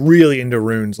 I'm really into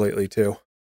runes lately too.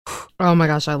 Oh my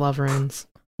gosh, I love runes.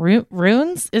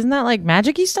 Runes? Isn't that like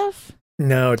magic-y stuff?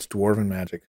 No, it's dwarven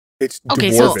magic. It's Okay,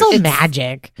 dwarvish. so it's still It's-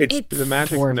 magic. It's The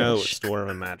magic? Dwarvish. No, it's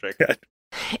dwarven magic.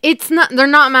 It's not. They're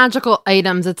not magical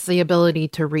items. It's the ability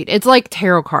to read. It's like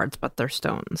tarot cards, but they're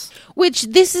stones. Which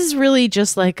this is really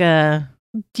just like a,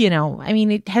 I mean,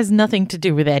 it has nothing to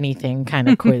do with anything kind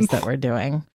of quiz that we're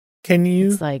doing. Can you?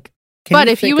 It's like, But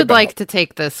if you think would about- like to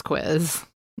take this quiz,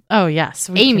 oh, yes.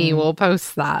 we Amy can- will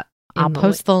post that. in I'll the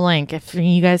post the link if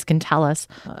you guys can tell us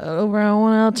over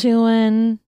on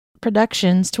 1L2N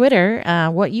Productions Twitter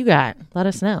what you got. Let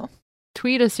us know.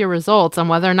 tweet us your results on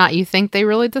whether or not you think they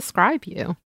really describe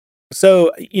you. So,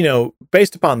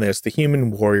 based upon this, the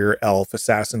human warrior, elf,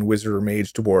 assassin, wizard, or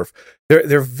mage, dwarf,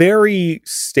 they're very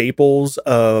staples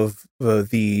of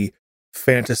the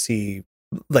fantasy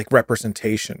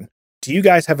representation. Do you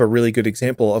guys have a really good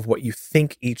example of what you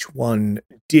think each one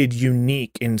did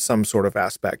unique in some sort of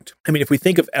aspect? I mean, if we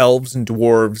think of elves and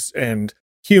dwarves and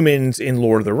humans in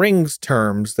Lord of the Rings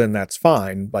terms, then that's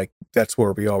fine. Like, that's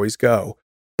where we always go.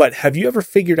 But have you ever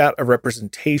figured out a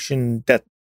representation that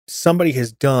somebody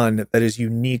has done that is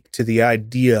unique to the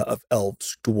idea of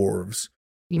elves, dwarves?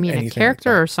 You mean Anything a like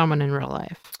character that. or someone in real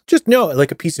life? Just no,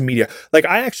 like a piece of media. Like,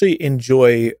 I actually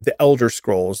enjoy the Elder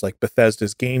Scrolls, like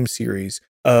Bethesda's game series,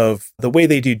 of the way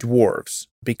they do dwarves,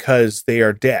 because they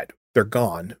are dead. They're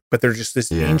gone, but they're just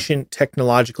this Yeah. ancient,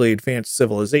 technologically advanced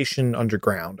civilization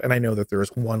underground. And I know that there is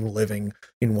one living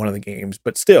in one of the games,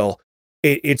 but still,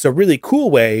 it's a really cool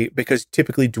way, because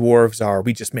typically dwarves are,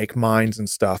 we just make mines and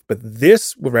stuff. But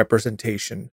this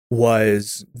representation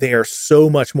was, they are so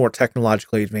much more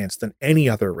technologically advanced than any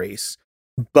other race,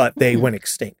 but they went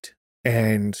extinct.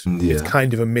 And it's Yeah.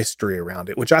 kind of a mystery around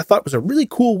it, which I thought was a really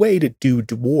cool way to do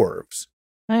dwarves.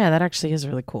 Oh, yeah, that actually is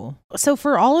really cool. So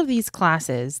for all of these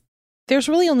classes, there's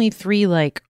really only 3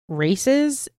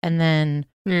 races, and then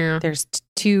Yeah. there's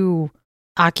 2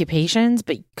 occupations,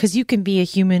 but because you can be a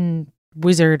human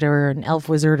wizard or an elf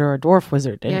wizard or a dwarf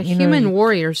wizard. Yeah, and, you know, human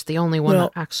warrior's the only one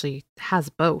Well- that actually has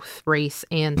both race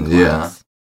and Yeah. class.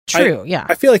 True, yeah.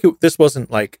 I feel like this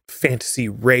wasn't like fantasy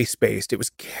race based, it was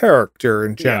character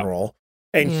in general.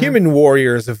 And Yeah. human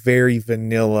warrior is a very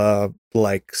vanilla,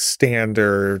 like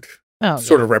standard Oh,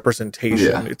 sort of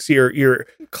representation. Yeah. It's your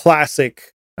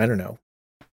classic, I don't know.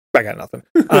 I got nothing.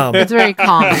 It's very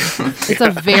common. It's a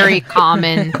very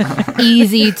common,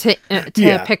 easy to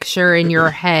Yeah. picture in your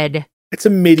head. It's a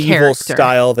medieval character.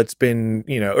 style that's been,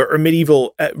 or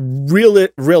medieval,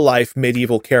 real life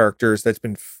medieval characters that's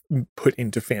been put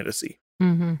into fantasy.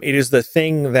 Mm-hmm. It is the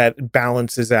thing that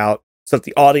balances out so that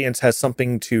the audience has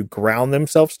something to ground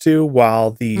themselves to,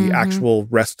 while the Mhm. actual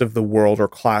rest of the world or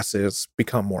classes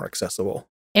become more accessible.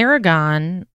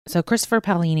 Aragon, so Christopher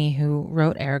Paolini, who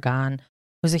wrote Aragon,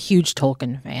 was a huge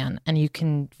Tolkien fan, and you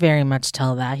can very much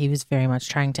tell that. He was very much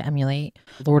trying to emulate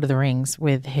Lord of the Rings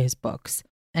with his books.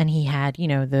 and he had, you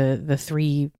know, the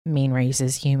three main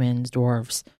races, humans,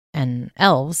 dwarves, and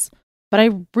elves. But I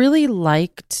really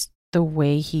liked the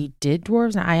way he did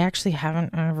dwarves. I actually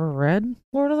haven't ever read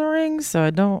Lord of the Rings, so I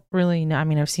don't really know. I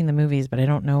mean, I've seen the movies, but I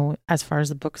don't know as far as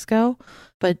the books go.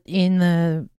 But in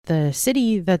the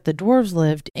city that the dwarves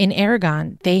lived, in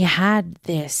Aragon, they had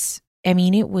this, I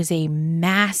mean, it was a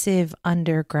massive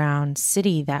underground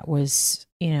city that was,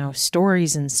 you know,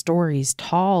 stories and stories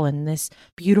tall, and this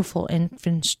beautiful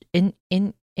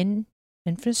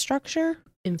infrastructure.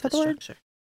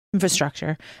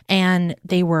 Infrastructure. And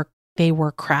they were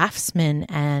craftsmen,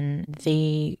 and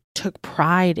they took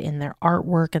pride in their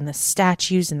artwork and the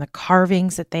statues and the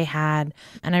carvings that they had.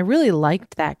 And I really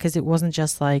liked that, because it wasn't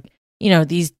just like, you know,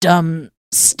 these dumb,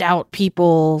 stout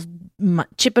people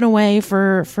chipping away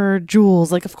for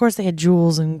jewels. Like, of course they had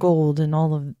jewels and gold and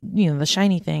all of, you know, the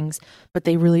shiny things, but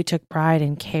they really took pride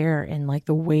and care in like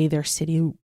the way their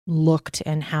city looked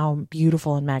and how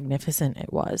beautiful and magnificent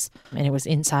it was. And it was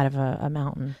inside of a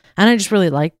mountain. And I just really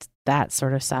liked that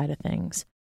sort of side of things.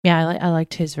 Yeah, I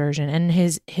liked his version. And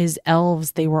his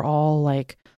elves, they were all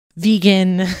like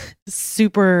vegan,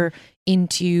 super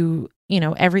into, you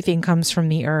know, everything comes from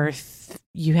the earth.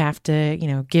 You have to, you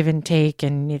know, give and take,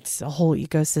 and it's a whole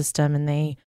ecosystem. And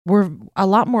they were a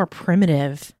lot more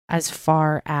primitive as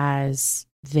far as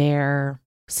their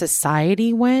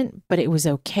society went, but it was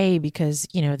okay because,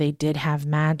 you know, they did have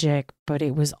magic, but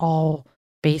it was all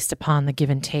based upon the give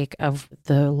and take of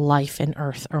the life and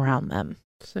earth around them.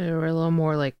 So they were a little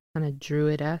more like kind of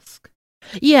druid-esque.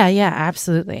 Yeah,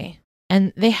 absolutely.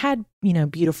 And they had, you know,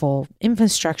 beautiful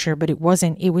infrastructure, but it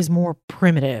was more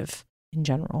primitive in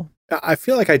general. I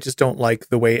feel like I just don't like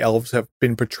the way elves have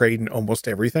been portrayed in almost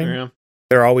everything. Yeah.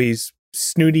 They're always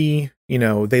snooty, you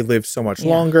know, they live so much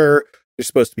longer. They're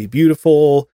supposed to be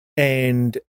beautiful,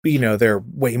 and, you know, they're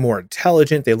way more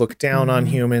intelligent. They look down on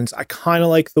humans. I kind of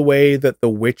like the way that The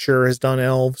Witcher has done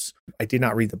elves. I did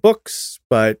not read the books,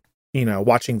 but, you know,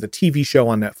 watching the TV show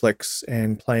on Netflix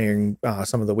and playing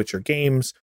some of the Witcher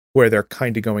games where they're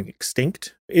kind of going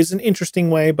extinct is an interesting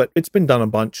way, but it's been done a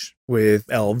bunch with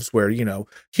elves where, you know,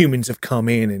 humans have come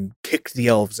in and kicked the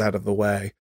elves out of the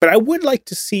way. But I would like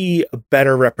to see a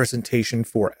better representation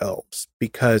for elves,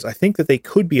 because I think that they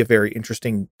could be a very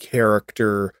interesting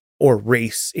character or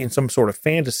race in some sort of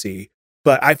fantasy.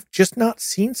 But I've just not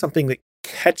seen something that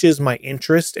catches my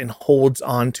interest and holds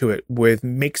on to it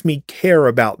makes me care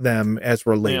about them as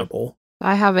relatable.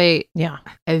 I have a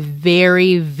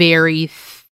very, very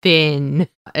thin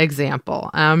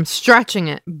example. I'm stretching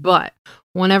it, but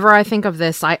whenever I think of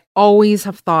this, I always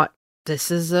have thought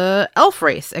this is a elf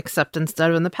race, except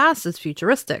instead of in the past, it's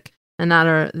futuristic. And that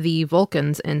are the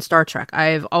Vulcans in Star Trek.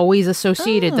 I've always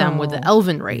associated them with the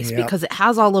elven race because it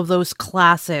has all of those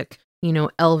classic, you know,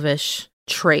 elvish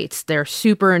traits. They're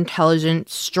super intelligent,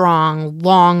 strong,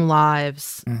 long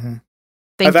lives. Think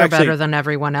they're better than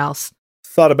everyone else.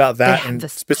 Thought about that, and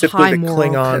specifically the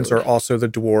Klingons are also the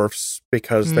dwarfs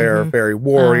because they're very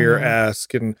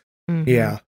warrior-esque, and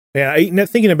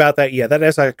thinking about that, that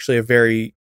is actually a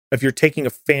very, if you're taking a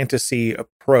fantasy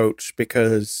approach,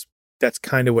 because that's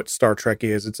kind of what Star Trek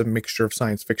is, it's a mixture of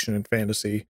science fiction and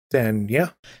fantasy, then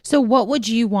So what would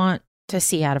you want to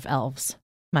see out of elves,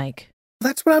 Mike?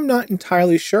 That's what I'm not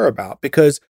entirely sure about,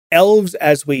 because elves,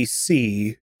 as we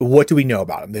see, what do we know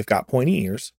about them? They've got pointy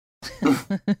ears.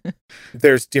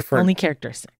 There's different only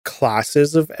characteristics,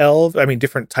 classes of elves. I mean,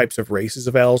 different types of races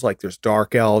of elves. Like there's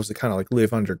dark elves that kind of like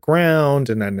live underground,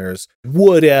 and then there's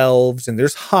wood elves, and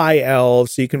there's high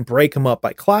elves. So you can break them up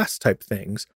by class type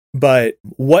things. But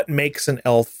what makes an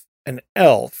elf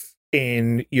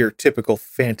in your typical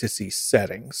fantasy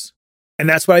settings? And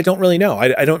that's what I don't really know.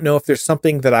 I don't know if there's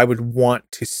something that I would want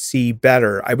to see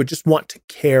better. I would just want to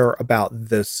care about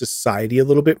the society a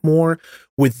little bit more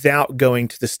without going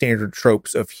to the standard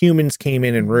tropes of humans came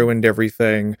in and ruined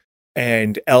everything,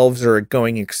 and elves are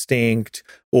going extinct,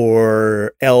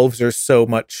 or elves are so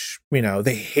much, you know,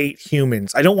 they hate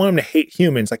humans. I don't want them to hate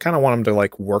humans. I kind of want them to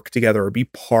like work together or be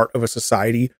part of a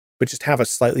society, but just have a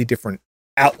slightly different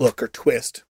outlook or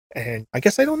twist. And I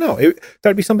guess I don't know.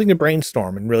 That'd be something to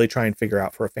brainstorm and really try and figure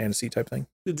out for a fantasy type thing.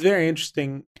 It's very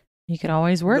interesting. You could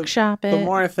always workshop it. The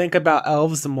more I think about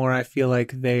elves, the more I feel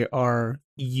like they are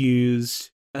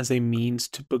used as a means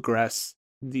to progress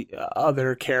the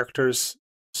other characters'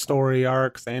 story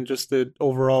arcs and just the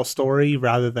overall story,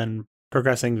 rather than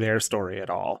progressing their story at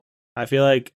all. I feel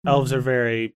like elves are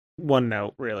very one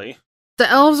note, really. The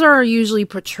elves are usually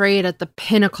portrayed at the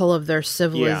pinnacle of their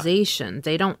civilization. Yeah.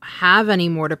 They don't have any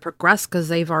more to progress because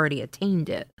they've already attained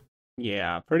it.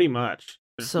 Yeah, pretty much.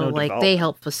 There's so, like, they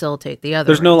help facilitate the other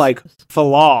There's races. no, like,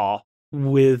 flaw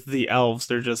with the elves.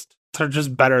 They're just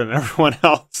better than everyone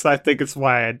else. I think it's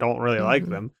why I don't really like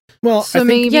them. Well, So I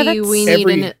think maybe we need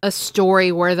every- a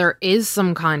story where there is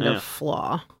some kind Yeah. of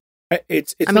flaw.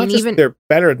 it's I not mean, just even- they're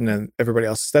better than everybody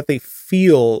else; it's that they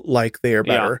feel like they are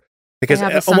Yeah. better. Because They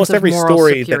have a almost sense of every moral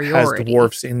story that has superiority.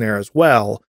 dwarfs in there as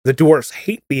well, the dwarfs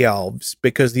hate the elves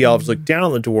because the elves look down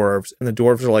on the dwarves, and the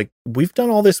dwarves are like, "We've done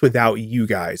all this without you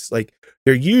guys." Like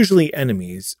they're usually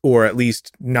enemies, or at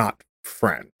least not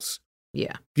friends.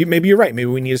 Yeah. Maybe you're right. Maybe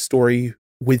we need a story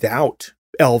without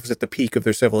elves at the peak of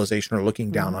their civilization or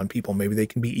looking down on people. Maybe they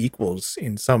can be equals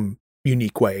in some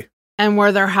unique way. And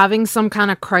where they're having some kind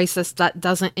of crisis that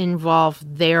doesn't involve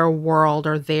their world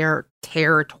or their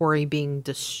territory being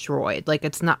destroyed. Like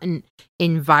it's not an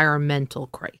environmental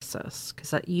crisis,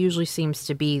 because that usually seems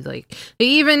to be like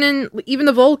even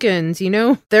the Vulcans, you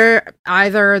know, they're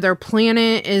either their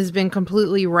planet has been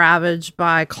completely ravaged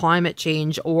by climate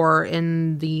change, or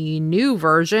in the new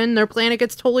version, their planet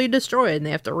gets totally destroyed and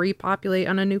they have to repopulate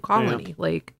on a new colony.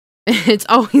 Like it's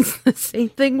always the same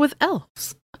thing with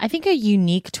elves. I think a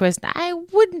unique twist. I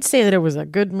wouldn't say that it was a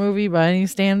good movie by any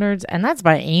standards, and that's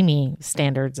by Amy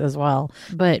standards as well.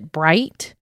 But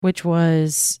Bright, which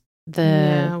was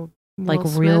the like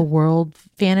Will real Smith. world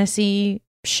fantasy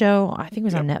show, I think it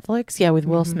was on Netflix. Yeah, with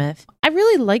Will Mhm. Smith. I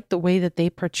really liked the way that they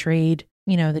portrayed,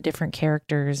 you know, the different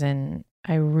characters, and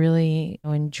I really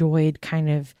enjoyed kind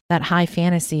of that high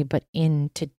fantasy, but in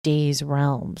today's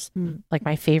realms. Mm. Like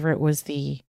my favorite was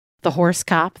the horse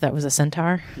cop that was a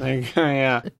centaur. Like,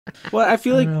 yeah. Well, I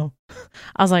feel I like don't know.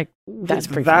 I was like, that's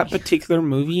pretty that funny. particular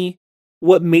movie,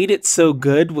 what made it so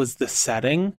good was the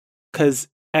setting, because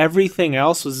everything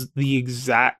else was the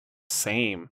exact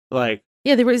same. Like,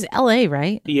 Yeah, there was LA,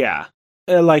 right? yeah.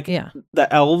 Yeah. The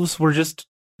elves were just,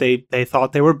 they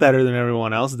thought they were better than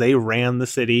everyone else. They ran the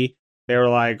city. They were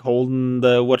like holding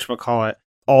the, whatchamacallit,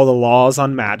 all the laws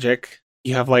on magic.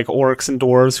 You have like orcs and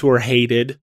dwarves who are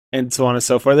hated, and so on and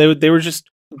so forth.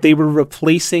 They were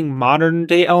replacing modern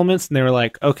day elements, and they were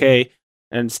like, okay,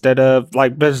 instead of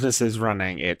like businesses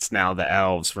running, it's now the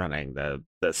elves running the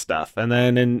stuff. And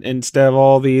then instead of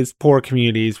all these poor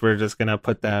communities, we're just gonna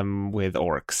put them with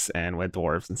orcs and with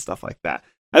dwarves and stuff like that.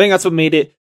 I think that's what made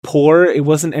it poor. It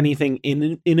wasn't anything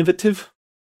innovative,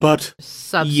 but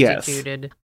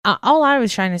Substituted. All I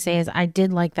was trying to say is I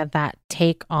did like that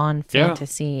take on Yeah.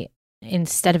 fantasy.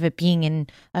 Instead of it being in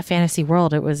a fantasy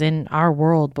world, it was in our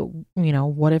world. But, you know,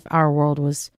 what if our world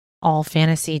was all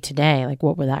fantasy today? Like,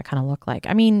 what would that kind of look like?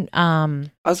 I mean, I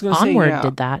was gonna Onward say, yeah.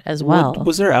 did that as well.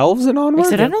 Was there elves in Onward?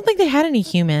 Except I don't think they had any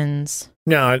humans.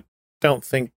 No, I don't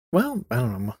think. Well, I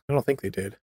don't know. I don't think they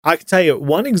did. I can tell you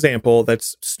one example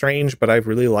that's strange, but I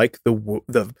really like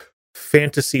the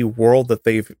fantasy world that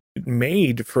they've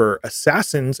made for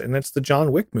Assassins, and that's the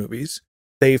John Wick movies.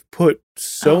 They've put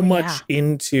so Oh, much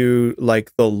into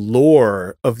like the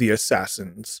lore of the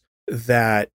Assassins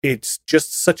that it's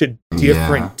just such a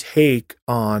different Yeah. take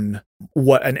on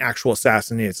what an actual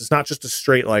assassin is. It's not just a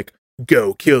straight like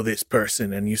go kill this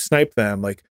person and you snipe them.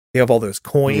 Like they have all those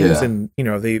coins Yeah. and you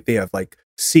know they have like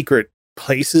secret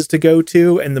places to go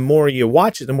to, and the more you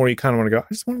watch it, the more you kind of want to go, I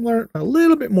just want to learn a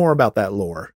little bit more about that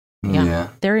lore. Yeah. Yeah.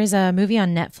 There is a movie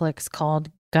on Netflix called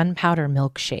Gunpowder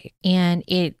Milkshake, and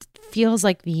it feels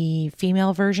like the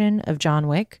female version of John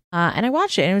Wick. And I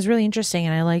watched it, and it was really interesting,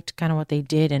 and I liked kind of what they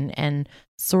did, and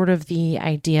sort of the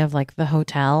idea of like the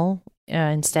hotel.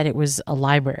 Instead, it was a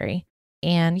library,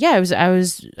 and yeah, I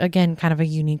was again kind of a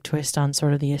unique twist on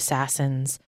sort of the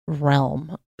Assassin's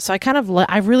realm. So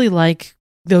I really like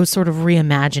those sort of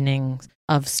reimaginings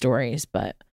of stories.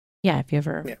 But yeah, if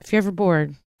you're ever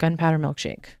bored, Gunpowder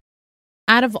Milkshake.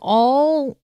 Out of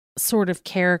all sort of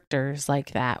characters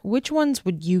like that, which ones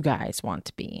would you guys want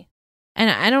to be? And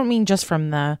I don't mean just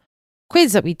from the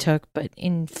quiz that we took, but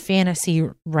in fantasy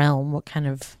realm, what kind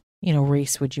of, you know,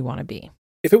 race would you want to be?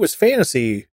 If it was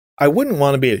fantasy, I wouldn't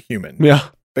want to be a human. Yeah.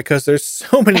 Because there's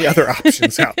so many other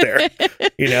options out there.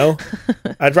 You know,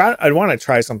 I'd want to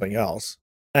try something else.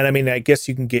 And I mean, I guess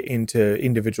you can get into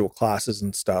individual classes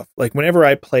and stuff. Like whenever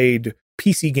I played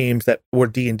PC games that were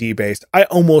D&D based, I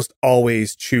almost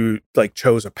always chose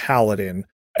a paladin,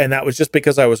 and that was just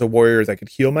because I was a warrior that could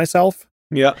heal myself.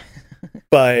 Yeah.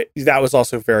 But that was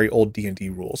also very old D&D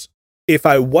rules. If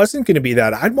I wasn't going to be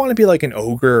that, I'd want to be like an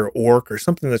ogre or orc or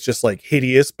something that's just like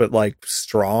hideous but like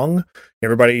strong.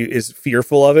 Everybody is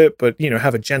fearful of it, but you know,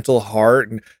 have a gentle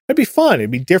heart, and it'd be fun.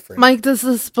 It'd be different. Mike, this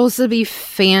is supposed to be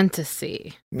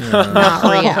fantasy. Yeah. Not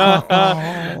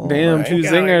real. Damn, I two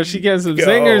gotta zingers. She gets some go.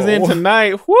 zingers in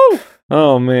tonight. Woo!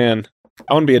 Oh man,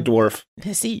 I want to be a dwarf.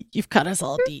 See, you've cut us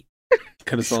all deep.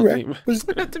 Could have sold Shrek me. was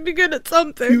You have to be good at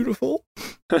something. beautiful.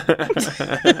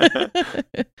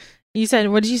 You said,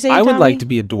 what did you say? I would Tommy? like to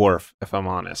be a dwarf, if I'm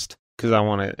honest, because I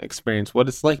want to experience what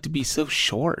it's like to be so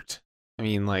short. I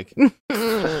mean, like.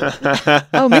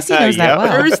 Oh, Missy knows that well.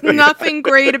 There's nothing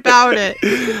great about it.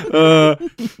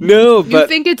 No, You but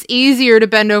think it's easier to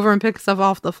bend over and pick stuff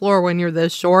off the floor when you're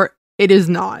this short? It is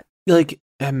not. like,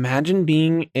 imagine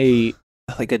being a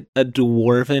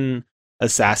dwarven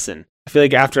assassin. I feel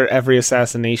like after every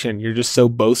assassination, you're just so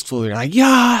boastful. You're like,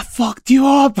 "Yeah, I fucked you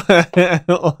up,"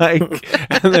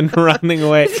 like, and then running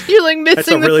away. You're like That's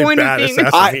a missing the really point of bad being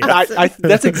assassin. I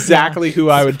that's exactly who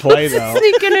I would play though.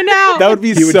 sneaking it out. That would be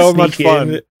You would so sneak much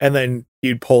fun. in, and then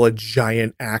you'd pull a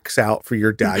giant axe out for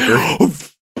your dagger.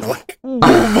 Like,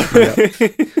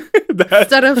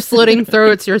 Instead of slitting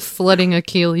throats, you're slitting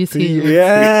Achilles' heel.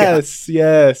 yes,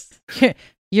 yes.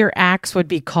 Your axe would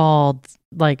be called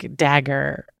like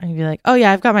dagger. And you'd be like, oh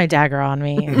yeah, I've got my dagger on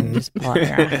me. And you just pull out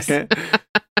your axe. I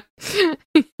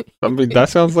mean, that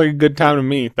sounds like a good time to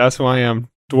me. That's who I am,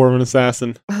 dwarven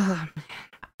assassin.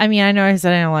 I mean, I know I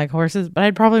said I don't like horses, but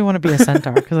I'd probably want to be a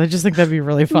centaur because I just think that'd be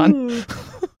really fun.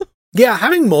 yeah,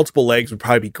 having multiple legs would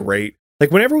probably be great.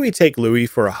 Like whenever we take Louis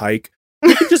for a hike,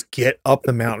 we can just get up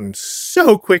the mountain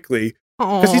so quickly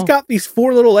because he's got these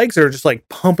 4 little legs that are just like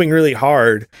pumping really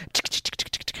hard.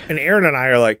 And Aaron and I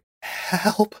are like,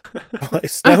 help,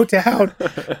 slow down.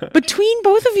 Between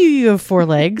both of you, you have 4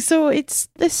 legs, so it's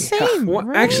the same. Well,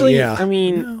 right? actually, Yeah. I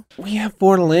mean, we have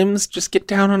 4 limbs. Just get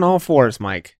down on all 4s,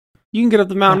 Mike. You can get up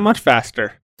the mountain much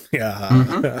faster. Yeah.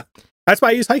 Mhm. That's why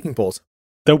I use hiking poles.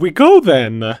 There we go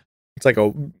then. It's like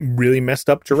a really messed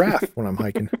up giraffe when I'm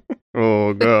hiking.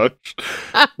 Oh gosh.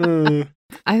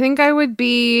 I think I would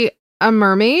be a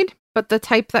mermaid, but the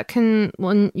type that can,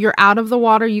 when you're out of the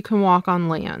water, you can walk on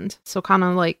land. So kind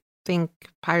of like think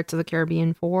Pirates of the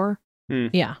Caribbean 4.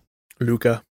 Yeah.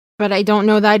 Luca. But I don't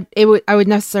know that I would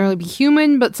necessarily be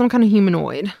human, but some kind of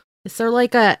humanoid. Is there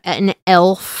like an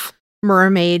elf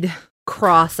mermaid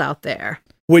cross out there?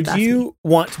 Would That's you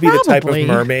want to be the type of Probably.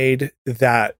 mermaid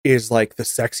that is like the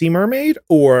sexy mermaid,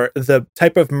 or the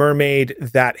type of mermaid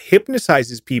that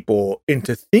hypnotizes people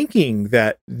into thinking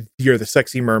that you're the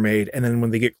sexy mermaid, and then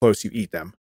when they get close, you eat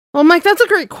them? Well, Mike, that's a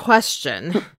great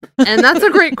question. And that's a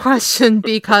great question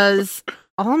because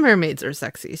all mermaids are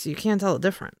sexy, so you can't tell the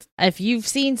difference. If you've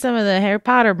seen some of the Harry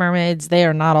Potter mermaids, they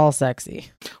are not all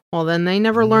sexy. Well, then they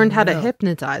never learned how to Yeah.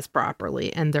 hypnotize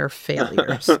properly, and they're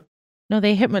failures. No,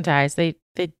 they hypnotize. They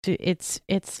do. It's.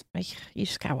 You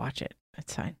just gotta watch it.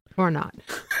 It's fine. Or not.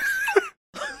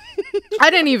 I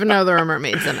didn't even know there were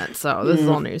mermaids in it, so this is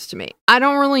all news to me. I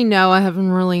don't really know. I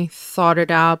haven't really thought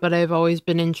it out, but I've always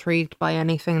been intrigued by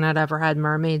anything that ever had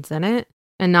mermaids in it.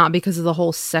 And not because of the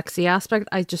whole sexy aspect.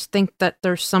 I just think that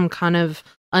there's some kind of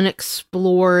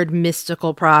unexplored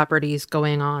mystical properties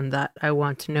going on that I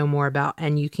want to know more about.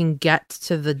 And you can get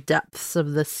to the depths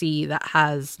of the sea that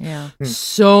has Yeah.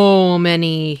 so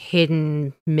many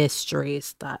hidden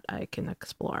mysteries that I can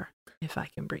explore if I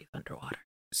can breathe underwater.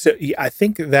 So yeah, I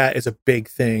think that is a big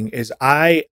thing. Is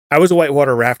I was a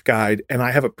whitewater raft guide, and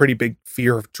I have a pretty big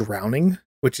fear of drowning,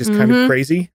 which is kind of Mhm.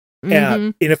 crazy.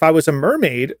 Mhm. And if I was a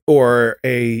mermaid or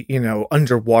a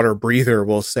underwater breather,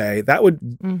 we'll say that would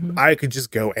Mhm. I could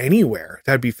just go anywhere.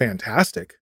 That'd be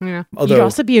fantastic. Yeah. Although, You'd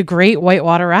also be a great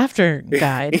whitewater rafter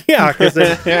guide. yeah, because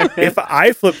if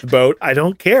I flip the boat, I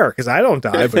don't care because I don't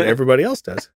die, but everybody else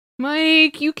does.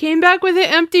 Mike, you came back with an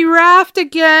empty raft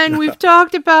again. We've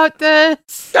talked about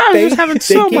this. I was They- just having they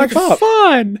so gave much up.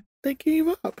 fun. They gave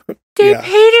up. They Yeah.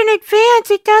 paid in advance.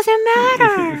 It doesn't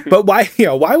matter. But why?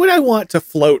 Why would I want to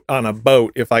float on a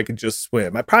boat if I could just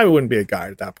swim? I probably wouldn't be a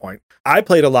guide at that point. I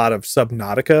played a lot of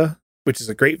Subnautica, which is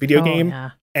a great video Oh, game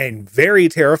yeah. and very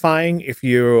terrifying if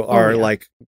you are yeah.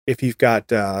 if you've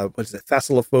got what is it,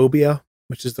 thalassophobia,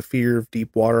 which is the fear of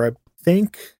deep water. I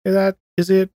think that is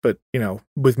it, but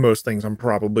with most things I'm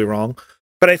probably wrong.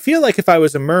 But I feel like if I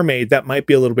was a mermaid, that might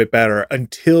be a little bit better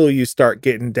until you start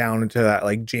getting down into that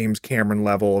like James Cameron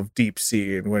level of deep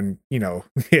sea, and when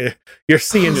you're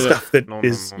seeing stuff that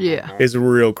Yeah. is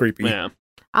real creepy. Yeah.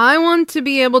 I want to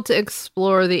be able to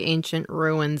explore the ancient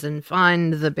ruins and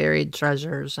find the buried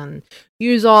treasures and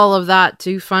use all of that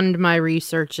to fund my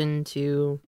research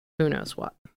into who knows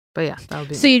what. But yeah, that would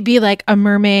be So you'd be like a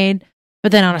mermaid,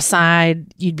 but then on a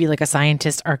side, you'd be like a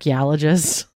scientist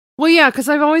archaeologist. Well, yeah, because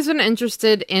I've always been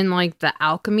interested in like the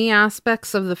alchemy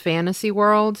aspects of the fantasy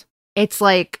world. It's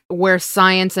like where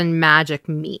science and magic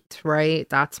meet, right?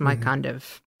 That's my Mhm. kind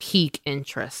of peak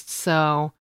interest.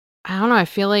 So I don't know. I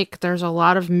feel like there's a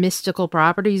lot of mystical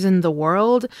properties in the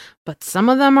world, but some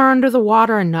of them are under the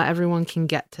water and not everyone can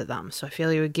get to them. So I feel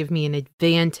it would give me an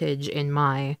advantage in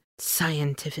my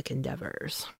scientific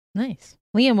endeavors. Nice.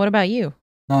 Liam, what about you?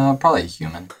 Probably a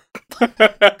human.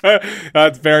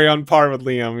 That's very on par with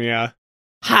Liam, yeah.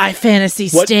 High fantasy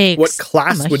What stakes.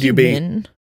 class I'm a would you be? human.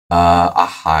 A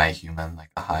high human, like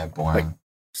a highborn, Like like a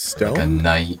Stone?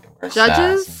 knight or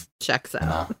Judges? assassin, Checks you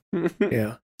out. know?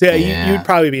 Yeah. So yeah, Yeah. you'd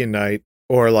probably be a knight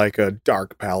or like a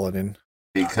dark paladin.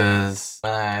 Because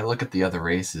when I look at the other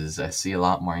races, I see a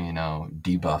lot more,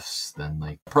 debuffs than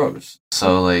like pros.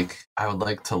 So like, I would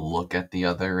like to look at the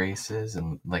other races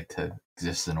and like to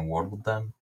exist in a world with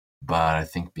them. But I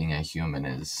think being a human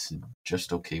is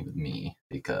just okay with me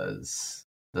because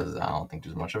I don't think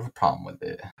there's much of a problem with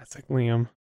it. That's like Liam.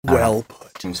 Well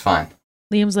put. Seems fine.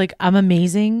 Liam's like, I'm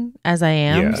amazing as I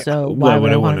am, Yeah. so why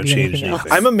would I want to be change anything else?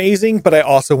 anything? I'm amazing, but I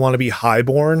also want to be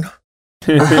highborn. I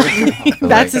feel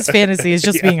That's like- his fantasy, is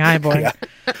just Yeah. being highborn. Yeah.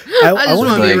 I just wanna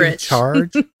wanna be in rich.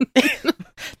 charge.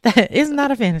 That is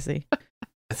not a fantasy.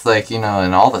 It's like, in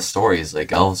all the stories,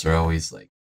 like elves are always like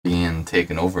being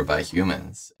taken over by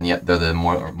humans, and yet they're the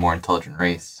more intelligent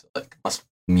race. Like, must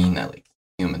mean that like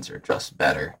humans are just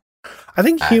better. I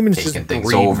think humans Taking just things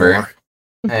breed over. more.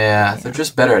 Yeah, they're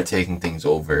just better at taking things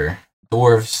over.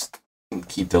 Dwarves can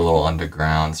keep their little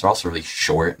undergrounds. They're also really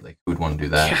short. Like, who'd want to do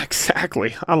that? Yeah,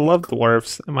 exactly. I love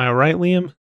dwarves. Am I right,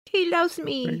 Liam? He loves There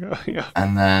me. you go. Yeah.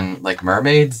 And then, like,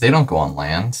 mermaids, they don't go on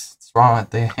land. What's wrong with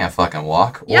they can't fucking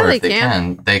walk? Yeah, or they if they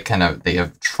can. they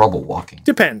have trouble walking.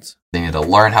 Depends. They need to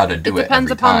learn how to do it. Depends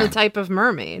every upon time. the type of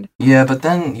mermaid. Yeah, but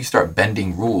then you start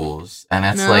bending rules, and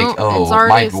it's No, like, oh, it's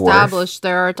already my dwarf, established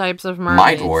there are types of my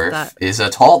mermaids dwarf that... is a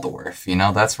tall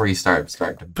dwarf. That's where you start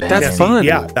to bend. that's the fun.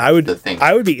 Yeah, rules I would. to think.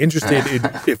 I would be interested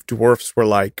if dwarfs were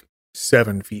like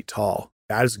 7 feet tall.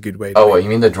 That is a good way. To Oh, make what, you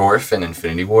mean the dwarf in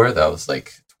Infinity War that was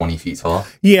like 20 feet tall?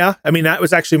 Yeah, I mean that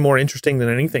was actually more interesting than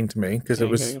anything to me because Yeah, it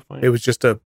you got a was good point. it was just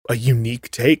a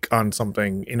unique take on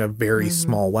something in a very Mhm.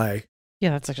 small way. Yeah,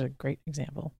 that's actually a great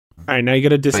example. All right, now you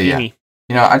got a But yeah. Disney.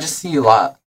 I just see a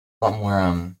lot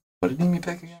more. What did you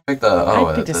pick again? Pick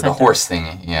I picked a the centaur. horse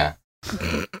thing. Yeah.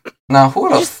 Now, who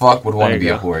the fuck would want There to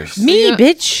you be a go. horse? Me, Yeah.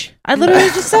 bitch. I literally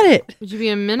just said it. Would you be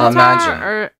a minotaur Imagine.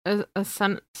 or a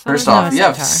First No, off, a you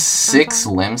have centaur. 6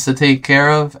 Centaur? limbs to take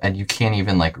care of, and you can't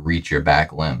even like reach your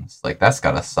back limbs. Like that's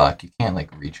gotta suck. You can't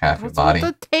like reach half your That's body.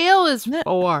 what the tail is Yeah.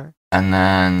 for. And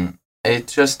then it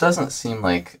just doesn't seem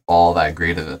like all that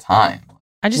great at the time.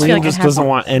 I just Liam feel like just I have doesn't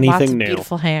want lots anything of new.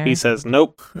 beautiful hair. He says,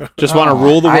 nope. Just want to Oh,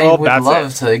 rule the I world. would That's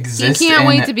love it. to exist. He can't in-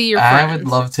 wait to be your I friend. would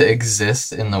love to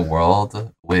exist in the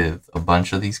world with a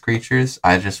bunch of these creatures.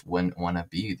 I just wouldn't want to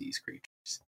be these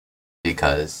creatures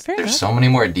because Fair there's enough. so many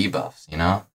more debuffs.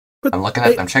 But I'm looking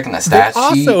they- at. I'm checking the they stat sheet.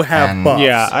 also have and buffs.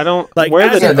 Yeah, I don't. Like where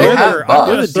as the an they have ogre, I'm buffs.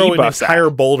 going to throw an Debuffs at. entire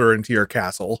boulder into your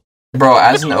castle. Bro,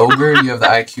 as an ogre, you have the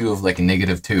IQ of like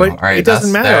 -2. But all right, it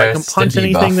doesn't matter. I can that's the punch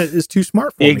anything debuff. that is too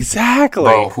smart for me. Exactly.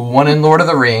 Bro, who won in Lord of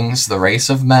the Rings? The race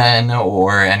of men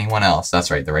or anyone else?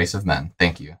 That's right, the race of men.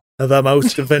 Thank you. The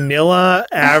most vanilla,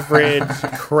 average,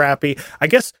 crappy. I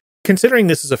guess considering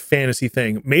this is a fantasy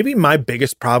thing, maybe my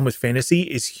biggest problem with fantasy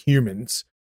is humans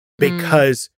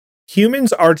because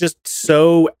humans are just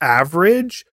so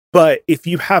average. But if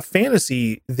you have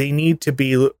fantasy, they need to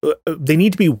be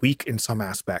weak in some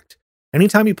aspect.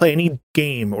 Anytime you play any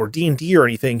game or D&D or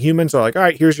anything, humans are like, all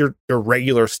right, here's your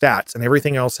regular stats, and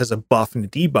everything else has a buff and a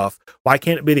debuff. Why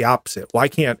can't it be the opposite? Why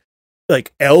can't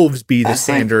like elves be the That's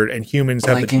like- standard and humans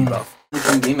have like the in, debuff?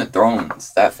 like in Game of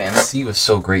Thrones, that fantasy was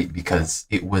so great because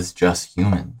it was just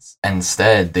humans.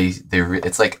 Instead,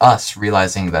 it's like us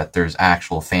realizing that there's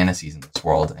actual fantasies in this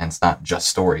world and it's not just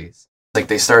stories. Like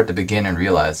they started to begin and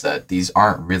realize that these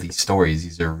aren't really stories;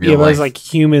 these are real yeah, but life it's like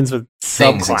humans with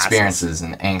things, subclasses. experiences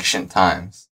in ancient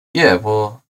times. Yeah,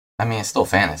 well, I mean, it's still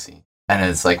fantasy, and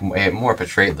it's like more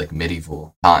portrayed like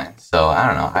medieval times. So I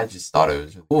don't know. I just thought it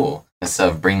was cool. Instead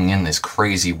of bringing in this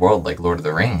crazy world like Lord of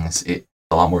the Rings, it's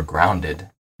a lot more grounded,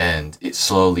 and it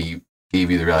slowly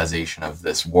gave you the realization of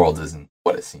this world isn't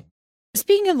what it seems.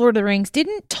 Speaking of Lord of the Rings,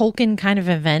 didn't Tolkien kind of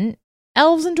invent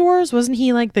elves and dwarves? Wasn't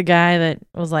he like the guy that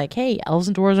was like, hey, elves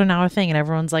and dwarves are now a thing? And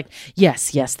everyone's like,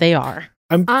 yes, they are.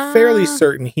 I'm fairly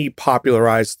certain he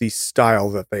popularized the style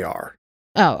that they are.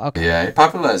 Oh, okay. Yeah, it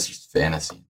popularized just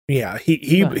fantasy. Yeah,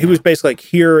 he Oh, he was basically like,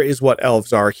 here is what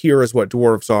elves are, here is what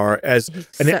dwarves are, as He an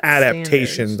set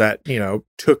adaptation standards. that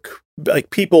took like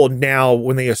people now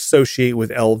when they associate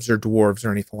with elves or dwarves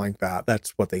or anything like that,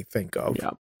 that's what they think of.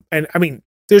 Yeah. And I mean,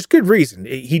 there's good reason.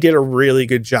 He did a really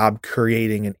good job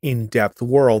creating an in-depth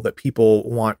world that people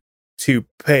want to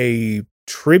pay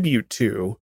tribute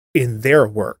to. in their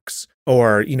works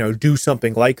or, do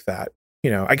something like that.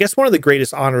 I guess one of the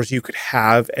greatest honors you could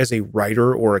have as a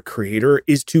writer or a creator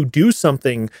is to do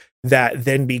something that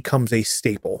then becomes a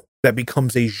staple, that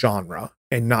becomes a genre,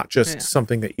 and not just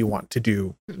something that you want to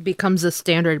do. It becomes a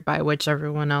standard by which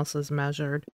everyone else is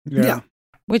measured. Yeah.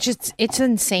 Which it's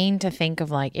insane to think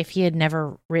of, like, if he had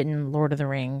never written Lord of the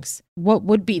Rings, what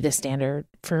would be the standard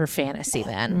for fantasy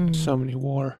then? So many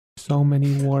war.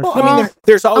 Well, I mean,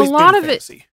 there's always a lot been of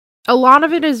fantasy. A lot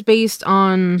of it is based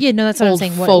on Yeah, no, that's what I'm old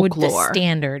saying. What would the folklore.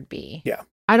 standard be? Yeah.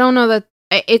 I don't know that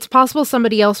it's possible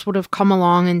somebody else would have come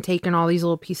along and taken all these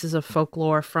little pieces of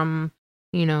folklore from,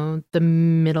 the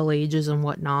Middle Ages and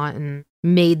whatnot and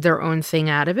made their own thing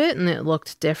out of it, and it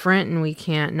looked different, and we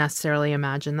can't necessarily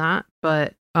imagine that.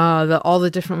 But all the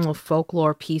different little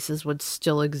folklore pieces would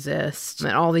still exist,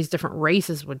 and all these different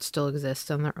races would still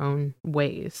exist in their own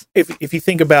ways. If you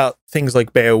think about things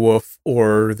like Beowulf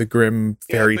or the Grimm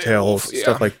fairy tales, Beowulf,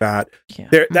 stuff like that,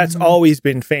 Yeah. that's always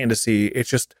been fantasy. It's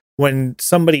just when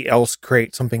somebody else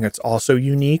creates something that's also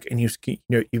unique, and you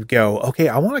go, okay,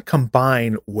 I want to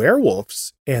combine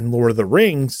werewolves and Lord of the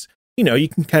Rings. You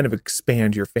can kind of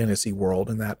expand your fantasy world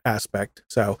in that aspect.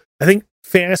 So I think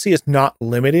fantasy is not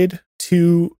limited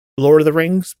to Lord of the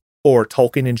Rings or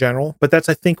Tolkien in general, but that's,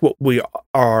 I think, what we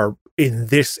are in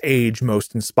this age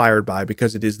most inspired by,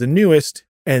 because it is the newest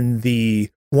and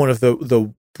one of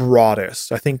the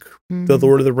broadest. I think the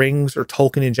Lord of the Rings or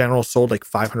Tolkien in general sold like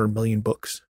 500 million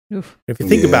books. Oof. If you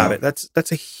think about it,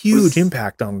 that's a huge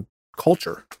impact on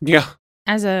culture. Yeah.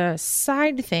 As a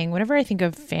side thing, whenever I think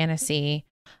of fantasy,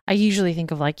 I usually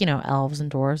think of, like, elves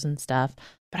and dwarves and stuff.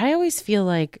 But I always feel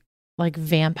like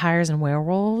vampires and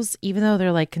werewolves, even though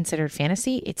they're, like, considered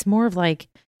fantasy, it's more of like,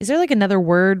 is there, like, another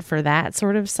word for that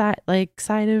sort of side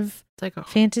of It's like a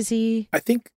fantasy? I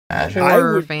think Magic.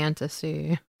 horror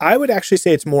fantasy. I would actually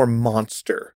say it's more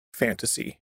monster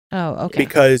fantasy. Oh, okay.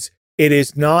 Because it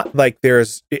is not like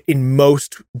there's, in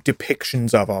most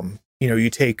depictions of them, you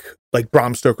take like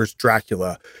Bram Stoker's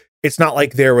Dracula, it's not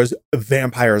like there was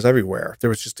vampires everywhere. There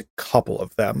was just a couple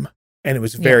of them, and it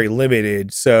was very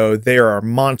limited. So they are a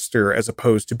monster as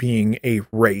opposed to being a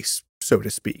race, so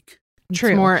to speak. True.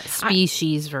 It's more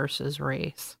species versus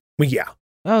race. Well, yeah.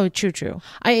 Oh, true.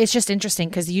 It's just interesting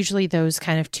because usually those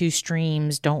kind of two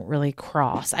streams don't really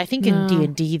cross. I think in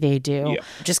D&D they do,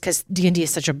 just because D&D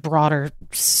is such a broader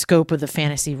scope of the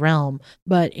fantasy realm.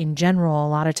 But in general, a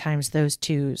lot of times those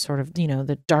two sort of,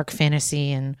 the dark fantasy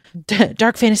and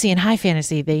high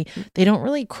fantasy, they don't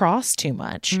really cross too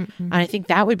much. And I think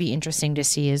that would be interesting to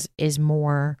see is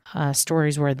more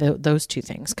stories where those two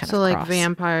things kind of cross. So like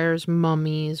vampires,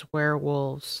 mummies,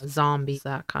 werewolves, zombies,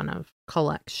 that kind of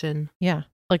collection. Yeah.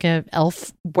 Like a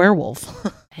elf werewolf.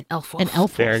 An elf wolf. An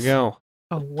elf There wolf. you go.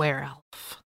 A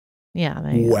werewolf. Yeah.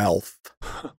 There you go. Wealth.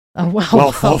 A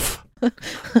werewolf. I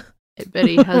bet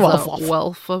he has Wealth. a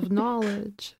wealth of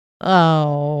knowledge.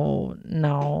 Oh,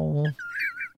 no.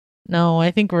 No,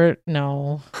 I think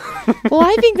no. Well,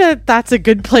 I think that's a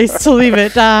good place to leave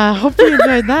it. Hope you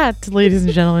enjoyed that, ladies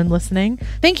and gentlemen listening.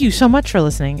 Thank you so much for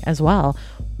listening as well.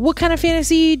 What kind of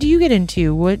fantasy do you get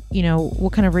into? What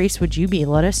kind of race would you be?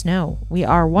 Let us know. We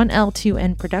are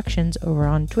 1L2N Productions over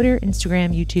on Twitter,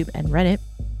 Instagram, YouTube, and Reddit.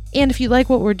 And if you like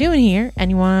what we're doing here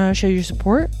and you want to show your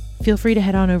support, feel free to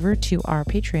head on over to our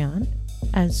Patreon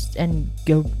and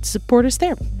go support us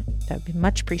there. That would be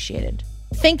much appreciated.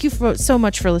 Thank you so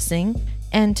much for listening.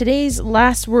 And today's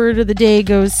last word of the day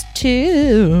goes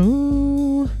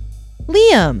to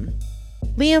Liam.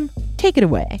 Liam, take it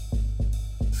away.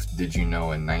 Did you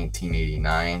know in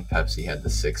 1989, Pepsi had the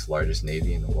 6th largest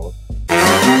navy in the world?